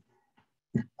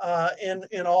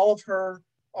in all of her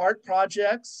art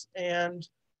projects, and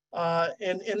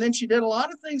then she did a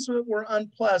lot of things that were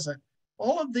unpleasant.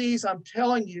 All of these I'm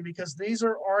telling you because these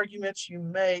are arguments you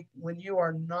make when you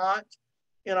are not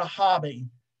in a hobby.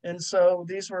 And so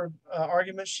these were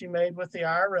arguments she made with the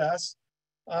IRS.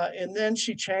 And then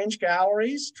she changed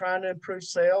galleries, trying to improve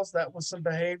sales. That was some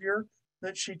behavior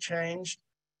that she changed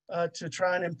to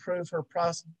try and improve her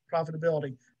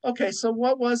profitability. Okay, so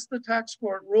what was the tax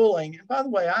court ruling? And by the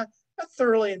way, I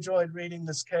thoroughly enjoyed reading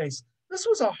this case. This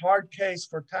was a hard case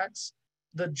for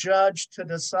the judge to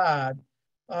decide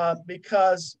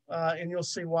because, and you'll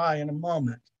see why in a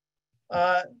moment.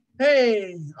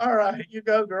 Hey, all right, you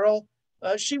go, girl.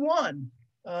 She won.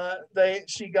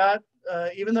 She got,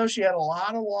 even though she had a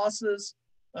lot of losses,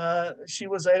 she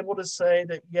was able to say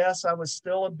that, yes, I was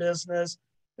still a business.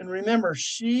 And remember,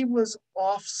 she was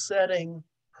offsetting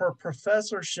her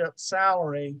professorship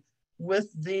salary with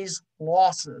these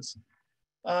losses.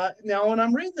 Now, when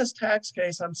I'm reading this tax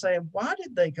case, I'm saying, why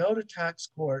did they go to tax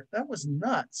court? That was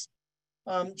nuts.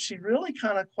 She really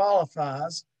kind of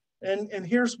qualifies. And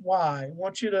here's why. I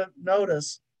want you to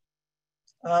notice,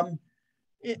 and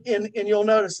you'll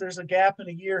notice there's a gap in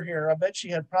a year here. I bet she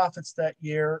had profits that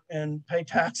year and pay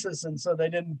taxes, and so they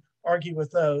didn't argue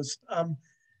with those.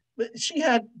 But she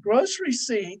had gross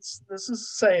receipts, this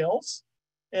is sales,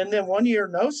 and then 1 year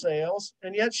no sales,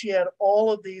 and yet she had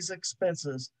all of these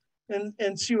expenses.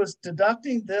 And she was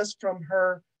deducting this from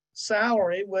her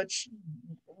salary, which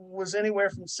was anywhere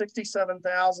from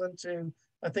 67,000 to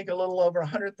I think a little over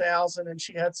 100,000, and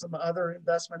she had some other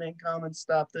investment income and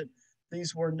stuff that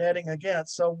these were netting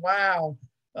against. So wow,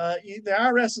 the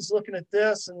IRS is looking at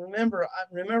this, and remember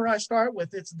I start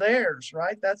with it's theirs,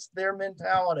 right? That's their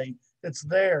mentality. It's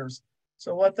theirs.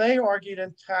 So what they argued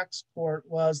in tax court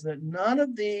was that none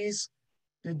of these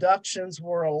deductions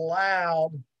were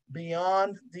allowed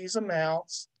beyond these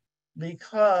amounts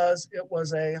because it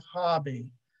was a hobby.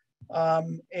 But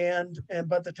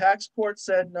the tax court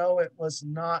said, no, it was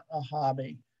not a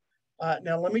hobby.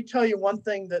 Now, let me tell you one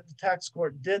thing that the tax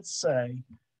court did say,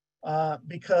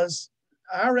 because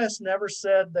IRS never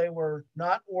said they were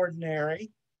not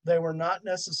ordinary, they were not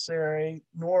necessary,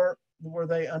 nor were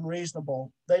they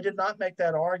unreasonable. They did not make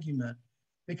that argument,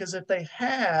 because if they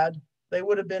had, they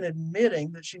would have been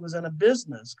admitting that she was in a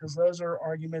business, because those are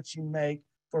arguments you make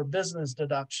for business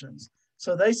deductions.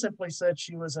 So they simply said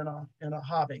she was in a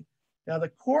hobby. Now the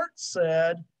court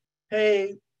said,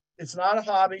 hey, it's not a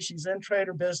hobby, she's in trade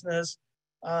or business,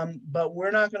 but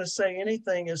we're not going to say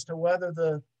anything as to whether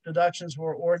the deductions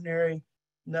were ordinary,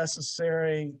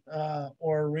 necessary,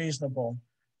 or reasonable.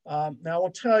 Now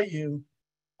I'll tell you,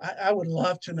 I would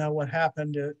love to know what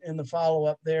happened in the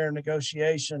follow-up there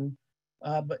negotiation.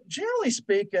 But generally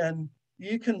speaking,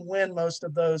 you can win most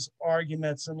of those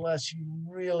arguments unless you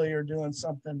really are doing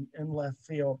something in left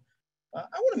field. I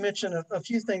want to mention a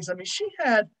few things. I mean, she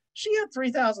had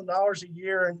 $3,000 a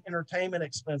year in entertainment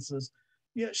expenses.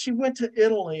 Yeah, she went to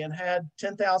Italy and had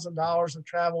 $10,000 of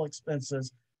travel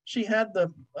expenses. She had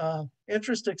the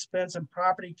interest expense and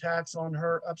property tax on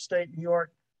her upstate New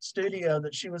York studio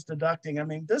that she was deducting. I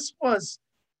mean,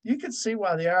 you could see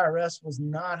why the IRS was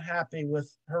not happy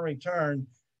with her return.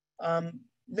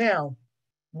 Now,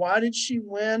 why did she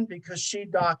win? Because she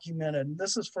documented. And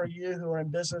this is for you who are in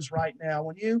business right now.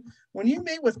 When you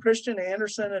meet with Christian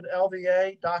Anderson at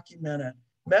LVA, document it.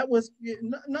 Met with,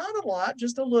 not a lot,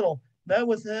 just a little. Met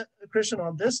with Christian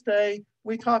on this day.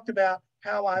 We talked about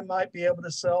how I might be able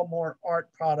to sell more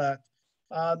art product.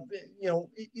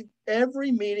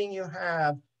 Every meeting you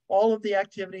have, all of the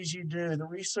activities you do, the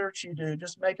research you do,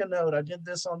 just make a note. I did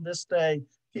this on this day.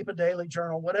 Keep a daily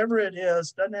journal, whatever it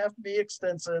is. Doesn't have to be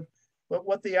extensive, but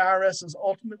what the IRS is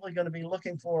ultimately going to be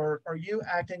looking for, are you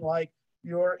acting like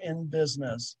you're in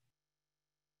business?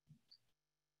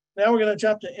 Now we're going to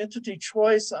jump to entity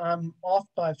choice. I'm off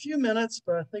by a few minutes,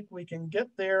 but I think we can get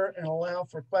there and allow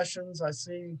for questions. I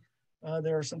see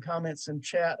there are some comments in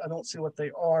chat. I don't see what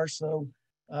they are, so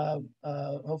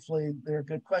hopefully they're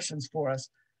good questions for us.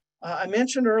 I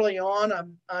mentioned early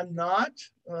on, I'm not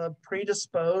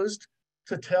predisposed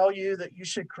to tell you that you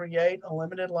should create a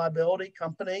limited liability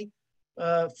company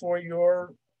for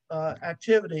your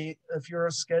activity if you're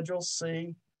a Schedule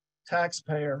C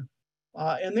taxpayer.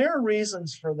 And there are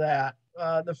reasons for that.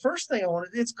 The first thing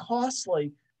it's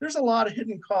costly. There's a lot of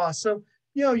hidden costs. So,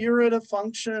 you're at a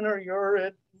function or you're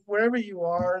at wherever you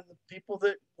are, and the people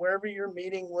wherever you're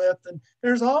meeting with, and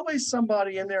there's always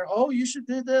somebody in there, oh, you should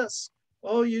do this.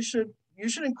 Oh, you should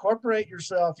incorporate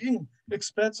yourself. You can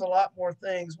expense a lot more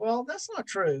things. Well, that's not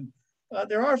true.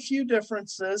 There are a few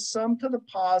differences, some to the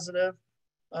positive,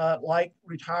 like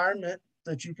retirement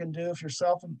that you can do if you're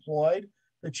self-employed,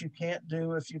 that you can't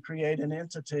do if you create an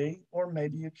entity, or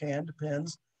maybe you can,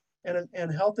 depends.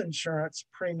 And health insurance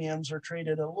premiums are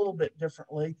treated a little bit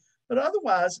differently. But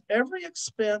otherwise, every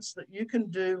expense that you can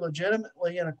do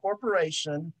legitimately in a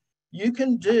corporation, you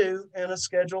can do in a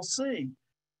Schedule C.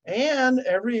 And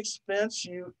every expense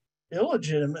you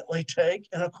illegitimately take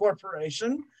in a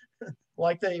corporation,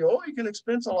 like you can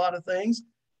expense a lot of things.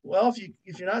 Well,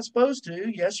 if you're not supposed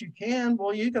to, yes, you can.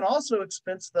 Well, you can also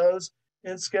expense those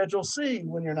in Schedule C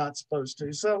when you're not supposed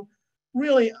to. So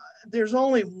really, there's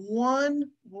only one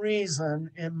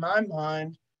reason in my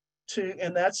mind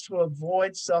and that's to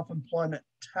avoid self-employment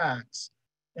tax.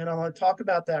 And I'm going to talk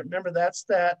about that. Remember, that's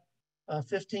that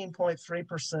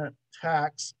 15.3%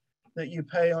 tax that you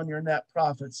pay on your net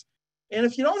profits. And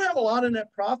if you don't have a lot of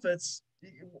net profits,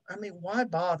 I mean, why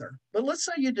bother? But let's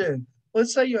say you do.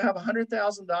 Let's say you have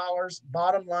 $100,000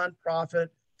 bottom line profit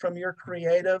from your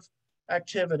creative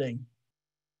activity.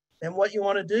 And what you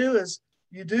want to do is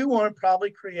you do want to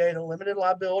probably create a limited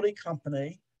liability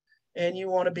company, and you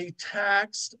want to be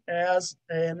taxed as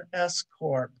an S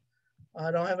Corp.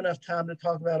 I don't have enough time to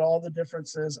talk about all the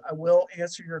differences. I will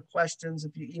answer your questions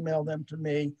if you email them to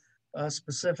me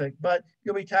specific, but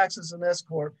you'll be taxed as an S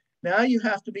Corp. Now you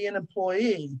have to be an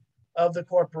employee of the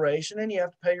corporation, and you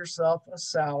have to pay yourself a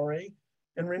salary.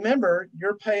 And remember,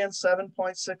 you're paying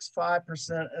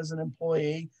 7.65% as an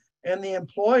employee, and the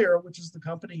employer, which is the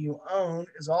company you own,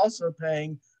 is also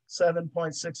paying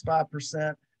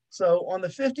 7.65%. So on the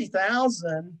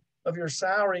 50,000 of your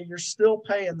salary, you're still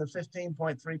paying the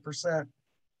 15.3%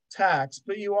 tax,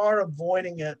 but you are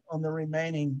avoiding it on the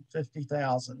remaining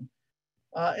 50,000.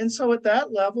 And so at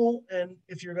that level, and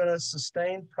if you're going to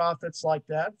sustain profits like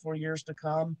that for years to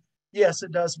come, yes,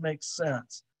 it does make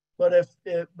sense. But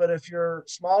if you're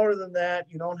smaller than that,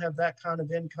 you don't have that kind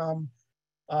of income,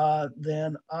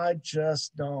 then I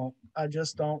just don't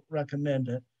recommend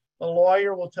it. A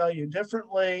lawyer will tell you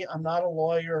differently. I'm not a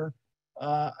lawyer.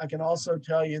 I can also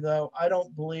tell you, though, I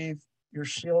don't believe you're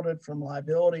shielded from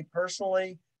liability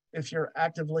personally if you're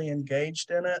actively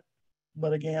engaged in it.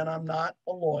 But again, I'm not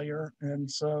a lawyer. And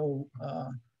so,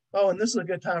 and this is a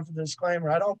good time for the disclaimer.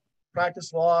 I don't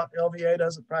practice law. LVA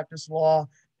doesn't practice law,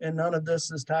 and none of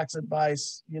this is tax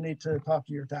advice. You need to talk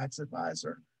to your tax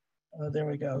advisor. There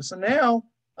we go. So now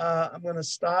I'm going to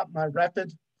stop my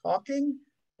rapid talking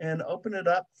and open it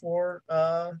up for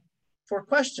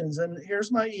questions. And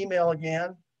here's my email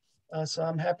again. So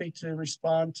I'm happy to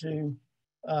respond to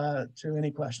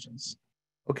any questions.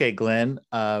 Okay, Glenn,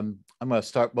 I'm going to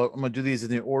start, but I'm going to do these in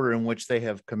the order in which they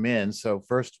have come in. So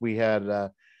first we had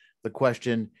the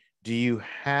question, do you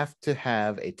have to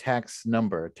have a tax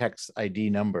number, tax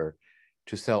ID number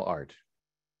to sell art?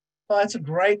 Well, that's a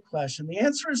great question. The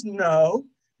answer is no.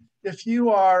 If you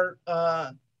are,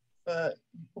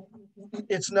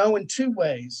 it's no in two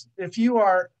ways. If you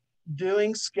are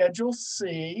doing Schedule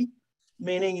C,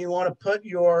 meaning you want to put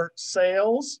your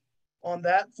sales on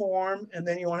that form, and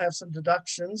then you want to have some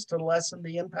deductions to lessen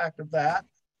the impact of that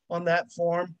on that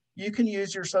form, you can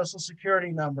use your Social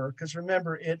Security number, because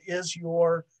remember, it is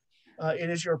your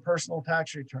personal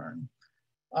tax return.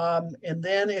 And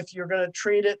then if you're going to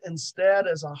treat it instead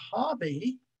as a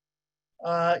hobby,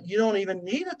 you don't even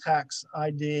need a tax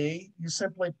ID. You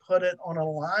simply put it on a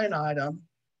line item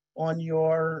on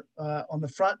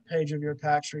the front page of your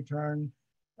tax return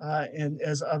and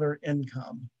as other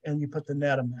income, and you put the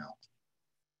net amount.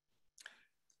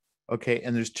 Okay,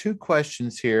 and there's two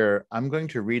questions here. I'm going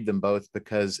to read them both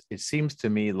because it seems to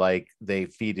me like they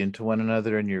feed into one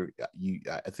another, and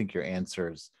I think your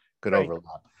answers could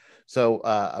overlap. So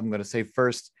I'm going to say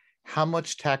first, how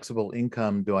much taxable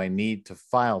income do I need to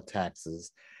file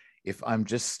taxes if I'm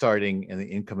just starting and the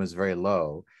income is very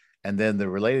low? And then the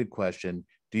related question,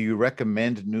 do you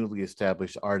recommend newly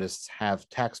established artists have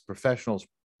tax professionals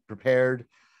prepared,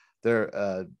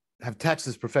 have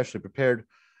taxes professionally prepared,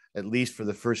 at least for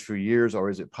the first few years, or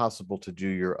is it possible to do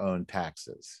your own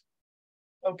taxes?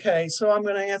 Okay, so I'm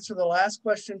going to answer the last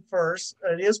question first.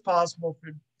 It is possible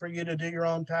for you to do your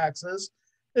own taxes.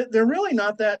 They're really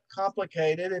not that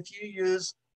complicated. If you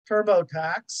use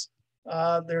TurboTax,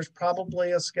 there's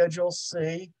probably a Schedule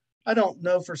C. I don't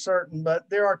know for certain, but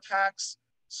there are tax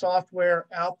software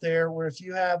out there where if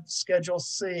you have Schedule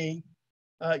C,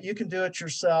 you can do it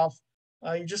yourself.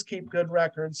 You just keep good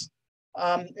records.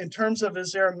 In terms of,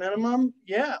 is there a minimum?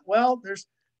 Yeah, well,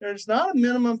 there's not a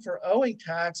minimum for owing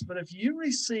tax, but if you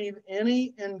receive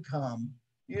any income,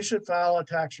 you should file a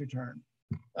tax return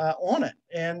on it.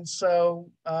 And so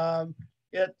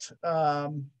it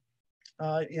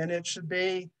should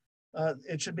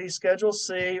be Schedule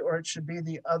C, or it should be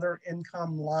the other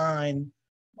income line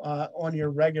on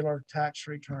your regular tax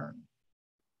return.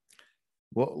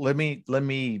 Well, let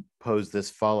me pose this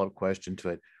follow-up question to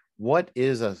it. What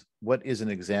is an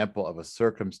example of a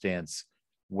circumstance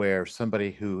where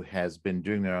somebody who has been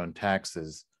doing their own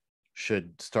taxes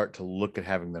should start to look at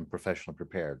having them professionally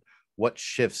prepared? What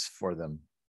shifts for them?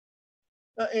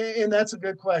 And that's a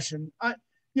good question.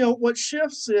 What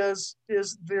shifts is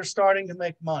they're starting to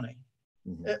make money,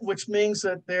 which means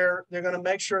that they're going to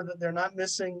make sure that they're not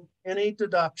missing any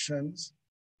deductions,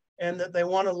 and that they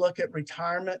want to look at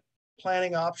retirement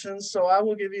planning options. So I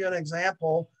will give you an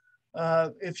example.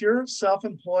 If you're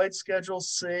self-employed, Schedule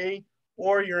C,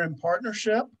 or you're in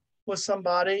partnership with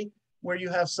somebody where you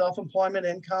have self-employment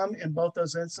income, in both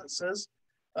those instances,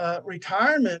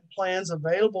 retirement plans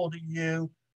available to you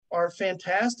are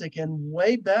fantastic and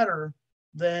way better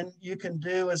than you can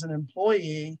do as an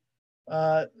employee,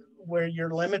 where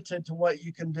you're limited to what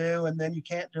you can do, and then you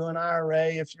can't do an IRA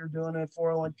if you're doing a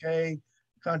 401k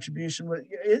contribution.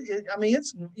 I mean,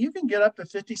 you can get up to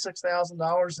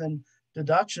 $56,000 in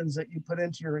deductions that you put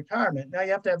into your retirement. Now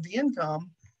you have to have the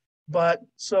income, but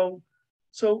so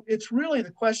it's really,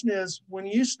 the question is, when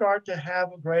you start to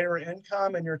have a greater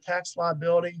income and your tax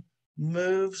liability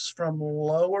moves from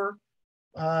lower,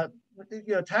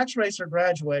 tax rates are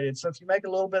graduated. So if you make a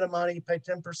little bit of money, you pay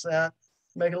 10%.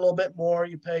 Make a little bit more,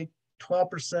 you pay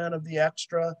 12% of the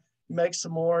extra. You make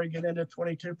some more, you get into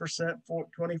 22%,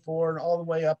 24, and all the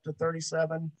way up to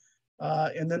 37.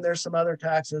 And then there's some other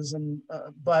taxes.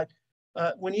 But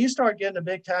when you start getting a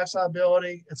big tax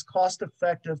liability, it's cost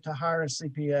effective to hire a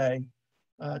CPA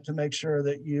to make sure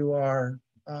that you are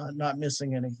not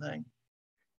missing anything.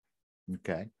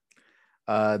 Okay.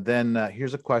 Then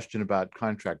here's a question about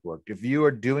contract work. If you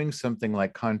are doing something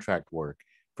like contract work,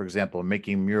 for example,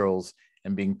 making murals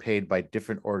and being paid by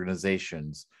different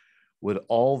organizations, would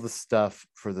all the stuff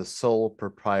for the sole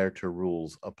proprietor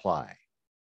rules apply?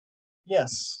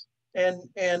 Yes.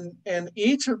 And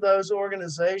each of those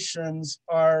organizations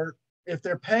are, if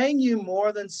they're paying you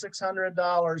more than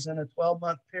 $600 in a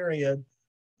 12-month period,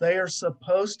 they are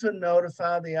supposed to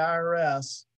notify the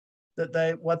IRS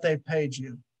that what they paid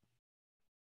you.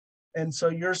 And so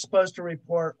you're supposed to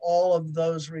report all of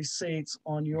those receipts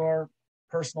on your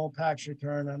personal tax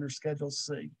return under Schedule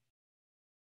C.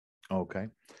 Okay.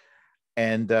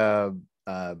 And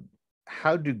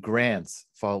how do grants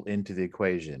fall into the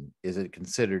equation? Is it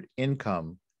considered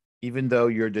income, even though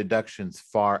your deductions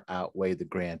far outweigh the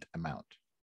grant amount?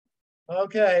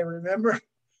 Okay, remember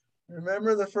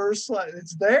the first slide.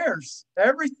 It's theirs,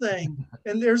 everything.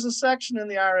 And there's a section in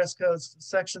the IRS code,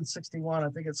 section 61, I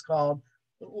think it's called.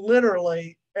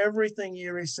 Literally everything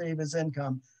you receive is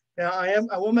income. Now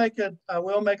I will make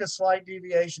a slight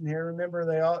deviation here. Remember,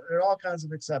 there are all kinds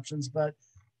of exceptions, but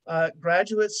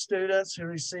graduate students who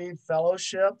receive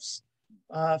fellowships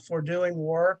for doing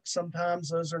work, sometimes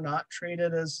those are not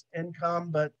treated as income,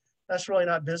 but that's really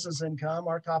not business income.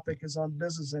 Our topic is on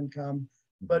business income.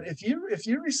 But if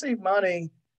you receive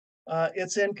money,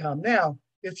 it's income. Now,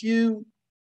 if you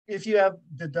have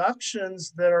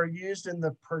deductions that are used in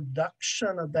the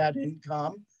production of that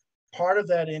income, part of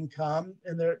that income,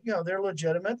 and they're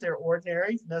legitimate, they're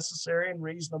ordinary, necessary, and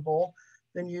reasonable,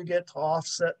 then you get to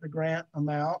offset the grant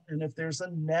amount. And if there's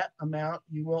a net amount,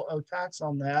 you will owe tax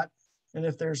on that. And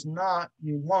if there's not,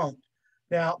 you won't.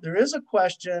 Now, there is a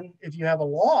question, if you have a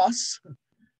loss,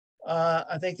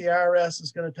 I think the IRS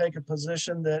is going to take a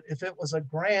position that if it was a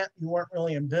grant, you weren't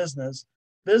really in business.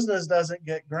 Business doesn't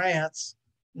get grants,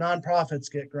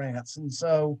 nonprofits get grants. And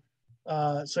so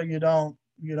you don't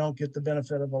get the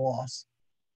benefit of a loss.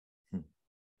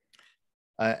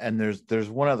 And there's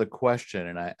one other question,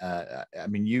 and I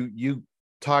mean, you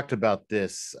talked about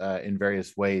this in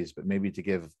various ways, but maybe to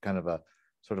give kind of a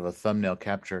sort of a thumbnail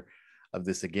capture of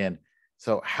this again.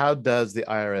 So how does the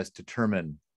IRS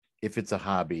determine if it's a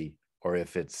hobby or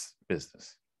if it's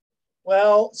business?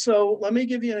 Well, so let me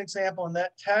give you an example. In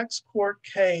that tax court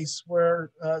case where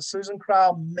Susan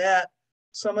Crowell met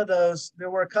some of those,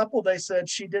 there were a couple, they said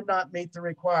she did not meet the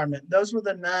requirement. Those were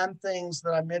the 9 things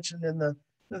that I mentioned in the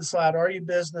slide. Are you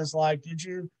business-like? Did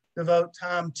you devote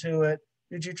time to it?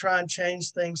 Did you try and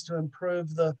change things to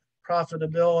improve the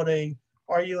profitability?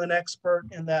 Are you an expert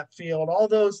in that field? All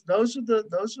those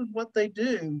are what they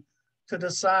do to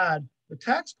decide. The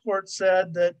tax court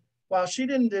said that while she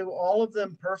didn't do all of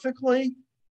them perfectly,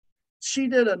 she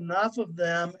did enough of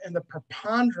them, and the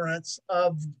preponderance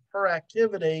of her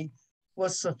activity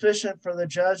was sufficient for the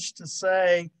judge to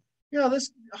say,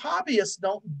 this hobbyists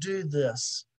don't do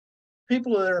this.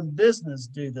 People that are in business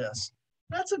do this.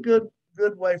 That's a good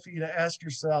way for you to ask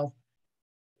yourself,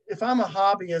 if I'm a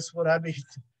hobbyist, would I be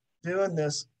doing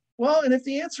this? Well, and if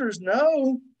the answer is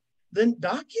no, then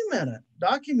document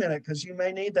it because you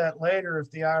may need that later if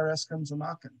the IRS comes a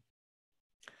knocking.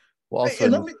 Well, also,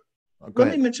 and let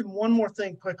me mention one more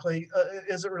thing quickly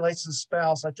as it relates to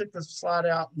spouse. I took this slide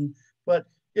out, but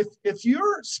if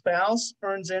your spouse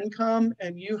earns income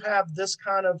and you have this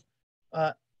kind of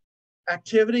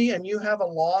activity and you have a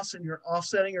loss and you're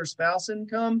offsetting your spouse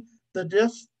income, the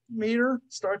diff meter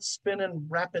starts spinning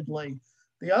rapidly.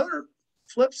 The other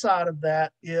flip side of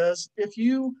that is if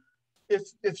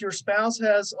your spouse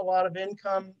has a lot of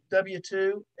income,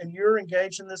 W-2, and you're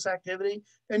engaged in this activity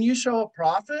and you show a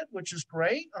profit, which is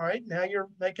great, all right, now you're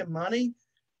making money,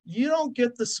 you don't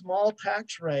get the small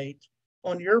tax rate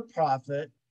on your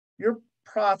profit. Your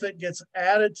profit gets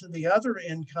added to the other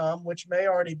income, which may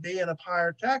already be in a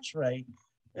higher tax rate.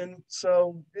 And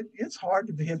so it's hard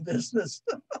to be in business.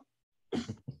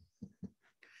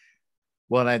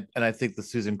 Well, and I think the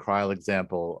Susan Kreil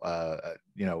example,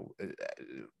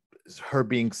 her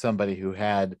being somebody who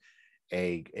had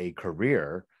a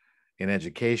career in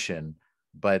education,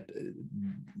 but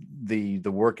the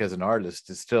work as an artist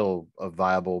is still a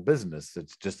viable business.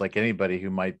 It's just like anybody who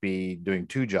might be doing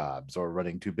two jobs or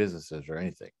running two businesses or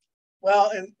anything.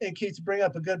 Well, and Keith, to bring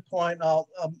up a good point, I'll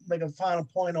make a final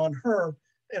point on her.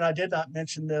 And I did not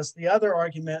mention this. The other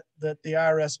argument that the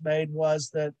IRS made was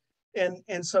that,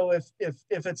 and so if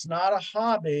it's not a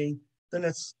hobby, then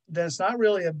it's not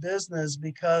really a business,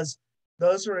 because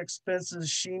those are expenses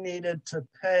she needed to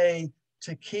pay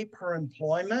to keep her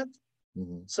employment.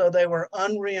 Mm-hmm. So they were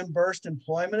unreimbursed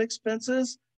employment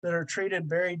expenses that are treated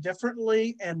very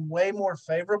differently and way more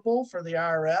favorable for the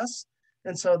IRS.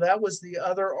 And so that was the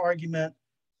other argument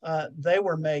they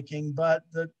were making, but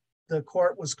the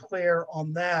court was clear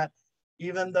on that.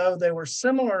 Even though they were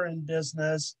similar in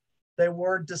business, they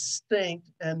were distinct,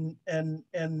 and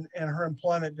her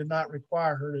employment did not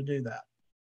require her to do that.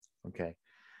 Okay.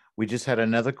 We just had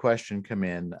another question come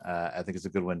in. I think it's a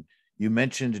good one. You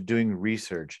mentioned doing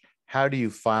research. How do you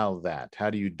file that? How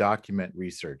do you document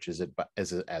research? Is it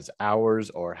as hours,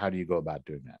 or how do you go about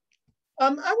doing that?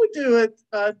 I would do it.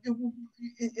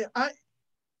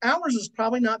 Hours is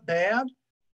probably not bad.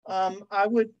 I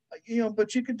would,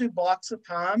 but you could do blocks of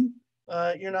time.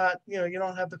 You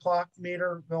don't have the clock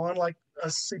meter going like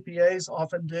us CPAs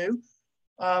often do.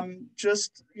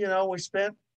 We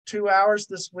spent 2 hours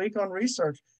this week on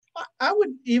research. I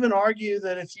would even argue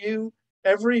that if you,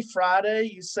 every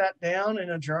Friday, you sat down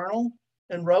in a journal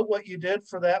and wrote what you did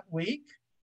for that week,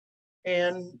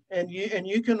 and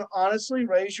you can honestly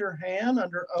raise your hand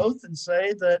under oath and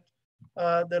say that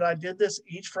I did this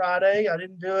each Friday. I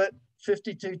didn't do it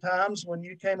 52 times when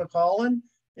you came a calling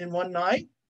in one night.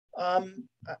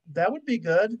 That would be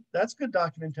good. That's good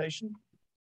documentation.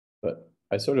 But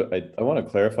I want to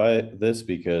clarify this,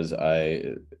 because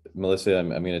Melissa, I'm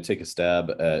going to take a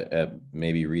stab at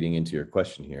maybe reading into your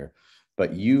question here,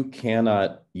 but you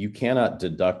cannot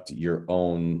deduct your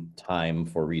own time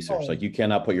for research. Like, you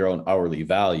cannot put your own hourly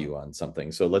value on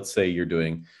something. So let's say you're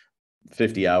doing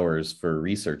 50 hours for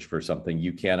research for something.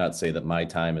 You cannot say that my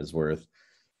time is worth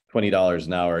 $20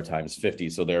 an hour times 50,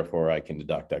 so therefore I can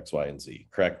deduct X, Y, and Z.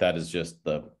 Correct? That is just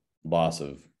the loss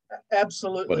of.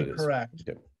 Absolutely correct.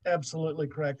 Okay. Absolutely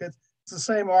correct. It's the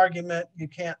same argument you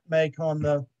can't make on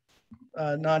the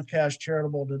non-cash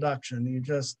charitable deduction.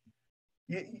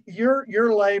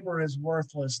 Your labor is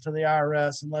worthless to the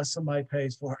IRS unless somebody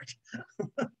pays for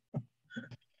it.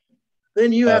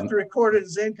 Then you have to record it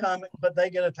as income, but they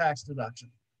get a tax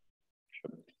deduction.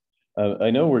 I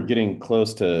know we're getting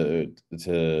close to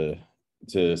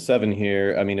 7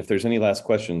 here. I mean, if there's any last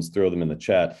questions, throw them in the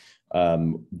chat.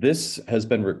 This has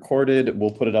been recorded.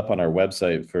 We'll put it up on our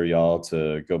website for y'all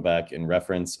to go back and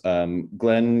reference.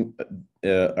 Glenn,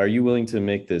 are you willing to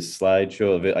make this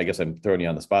slideshow of it? I guess I'm throwing you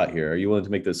on the spot here. Are you willing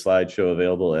to make this slideshow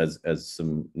available as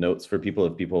some notes for people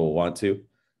if people want to?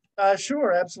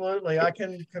 Sure, absolutely. I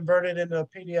can convert it into a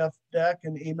PDF deck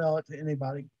and email it to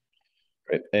anybody.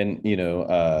 Right. And,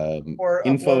 or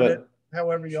info upload it,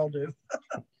 however y'all do.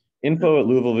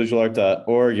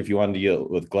 info@louisvillevisualart.org. If you want to deal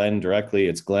with Glenn directly,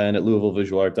 it's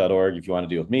Glenn@louisvillevisualart.org. If you want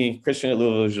to deal with me, Christian at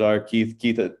Louisville Visual Art,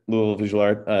 Keith at Louisville Visual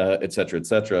Art, et cetera, et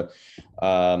cetera.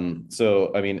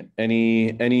 So, I mean,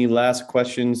 any last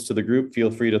questions to the group,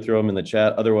 feel free to throw them in the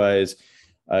chat. Otherwise,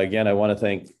 again, I want to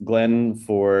thank Glenn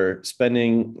for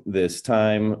spending this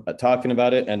time talking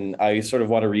about it. And I sort of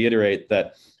want to reiterate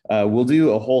that we'll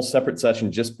do a whole separate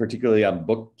session just particularly on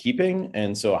bookkeeping,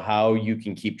 and so how you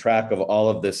can keep track of all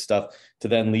of this stuff to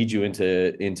then lead you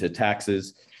into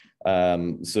taxes.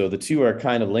 So the two are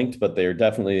kind of linked, but they're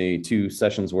definitely 2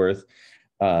 sessions worth.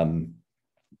 I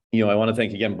want to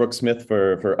thank again Brooke Smith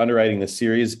for underwriting this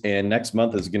series, and next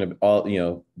month is going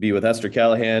to be with Esther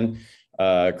Callahan,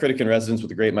 critic in residence with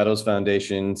the Great Meadows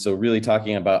Foundation. So really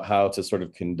talking about how to sort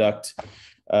of conduct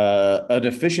an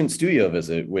efficient studio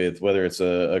visit with whether it's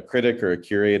a critic or a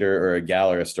curator or a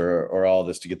gallerist or all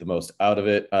this to get the most out of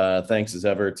it. Thanks as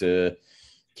ever to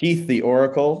Keith, the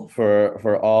Oracle,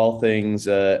 for all things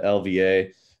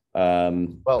LVA.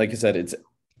 Like I said, it's.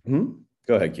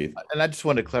 Go ahead, Keith. And I just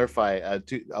wanted to clarify.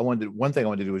 One thing I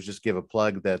wanted to do was just give a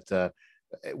plug that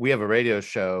we have a radio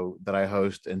show that I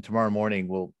host, and tomorrow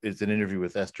morning is an interview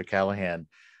with Esther Callahan,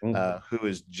 who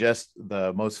is just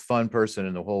the most fun person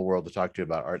in the whole world to talk to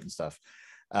about art and stuff.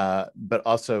 But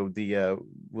also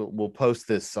we'll post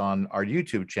this on our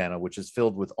YouTube channel, which is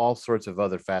filled with all sorts of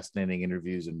other fascinating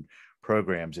interviews and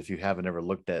programs. If you haven't ever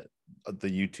looked at the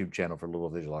YouTube channel for Louisville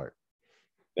Visual Art.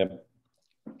 Yep.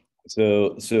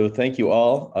 So thank you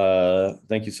all.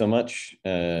 Thank you so much.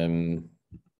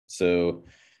 So,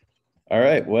 all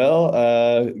right. Well,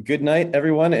 good night,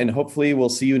 everyone. And hopefully we'll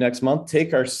see you next month.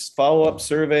 Take our follow-up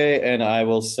survey and I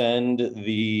will send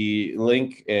the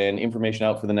link and information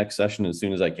out for the next session as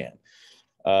soon as I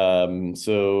can.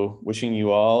 So wishing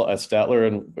you all a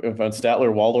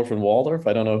Statler, Waldorf, and Waldorf.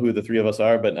 I don't know who the three of us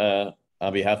are, but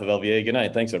on behalf of LVA, good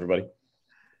night. Thanks, everybody.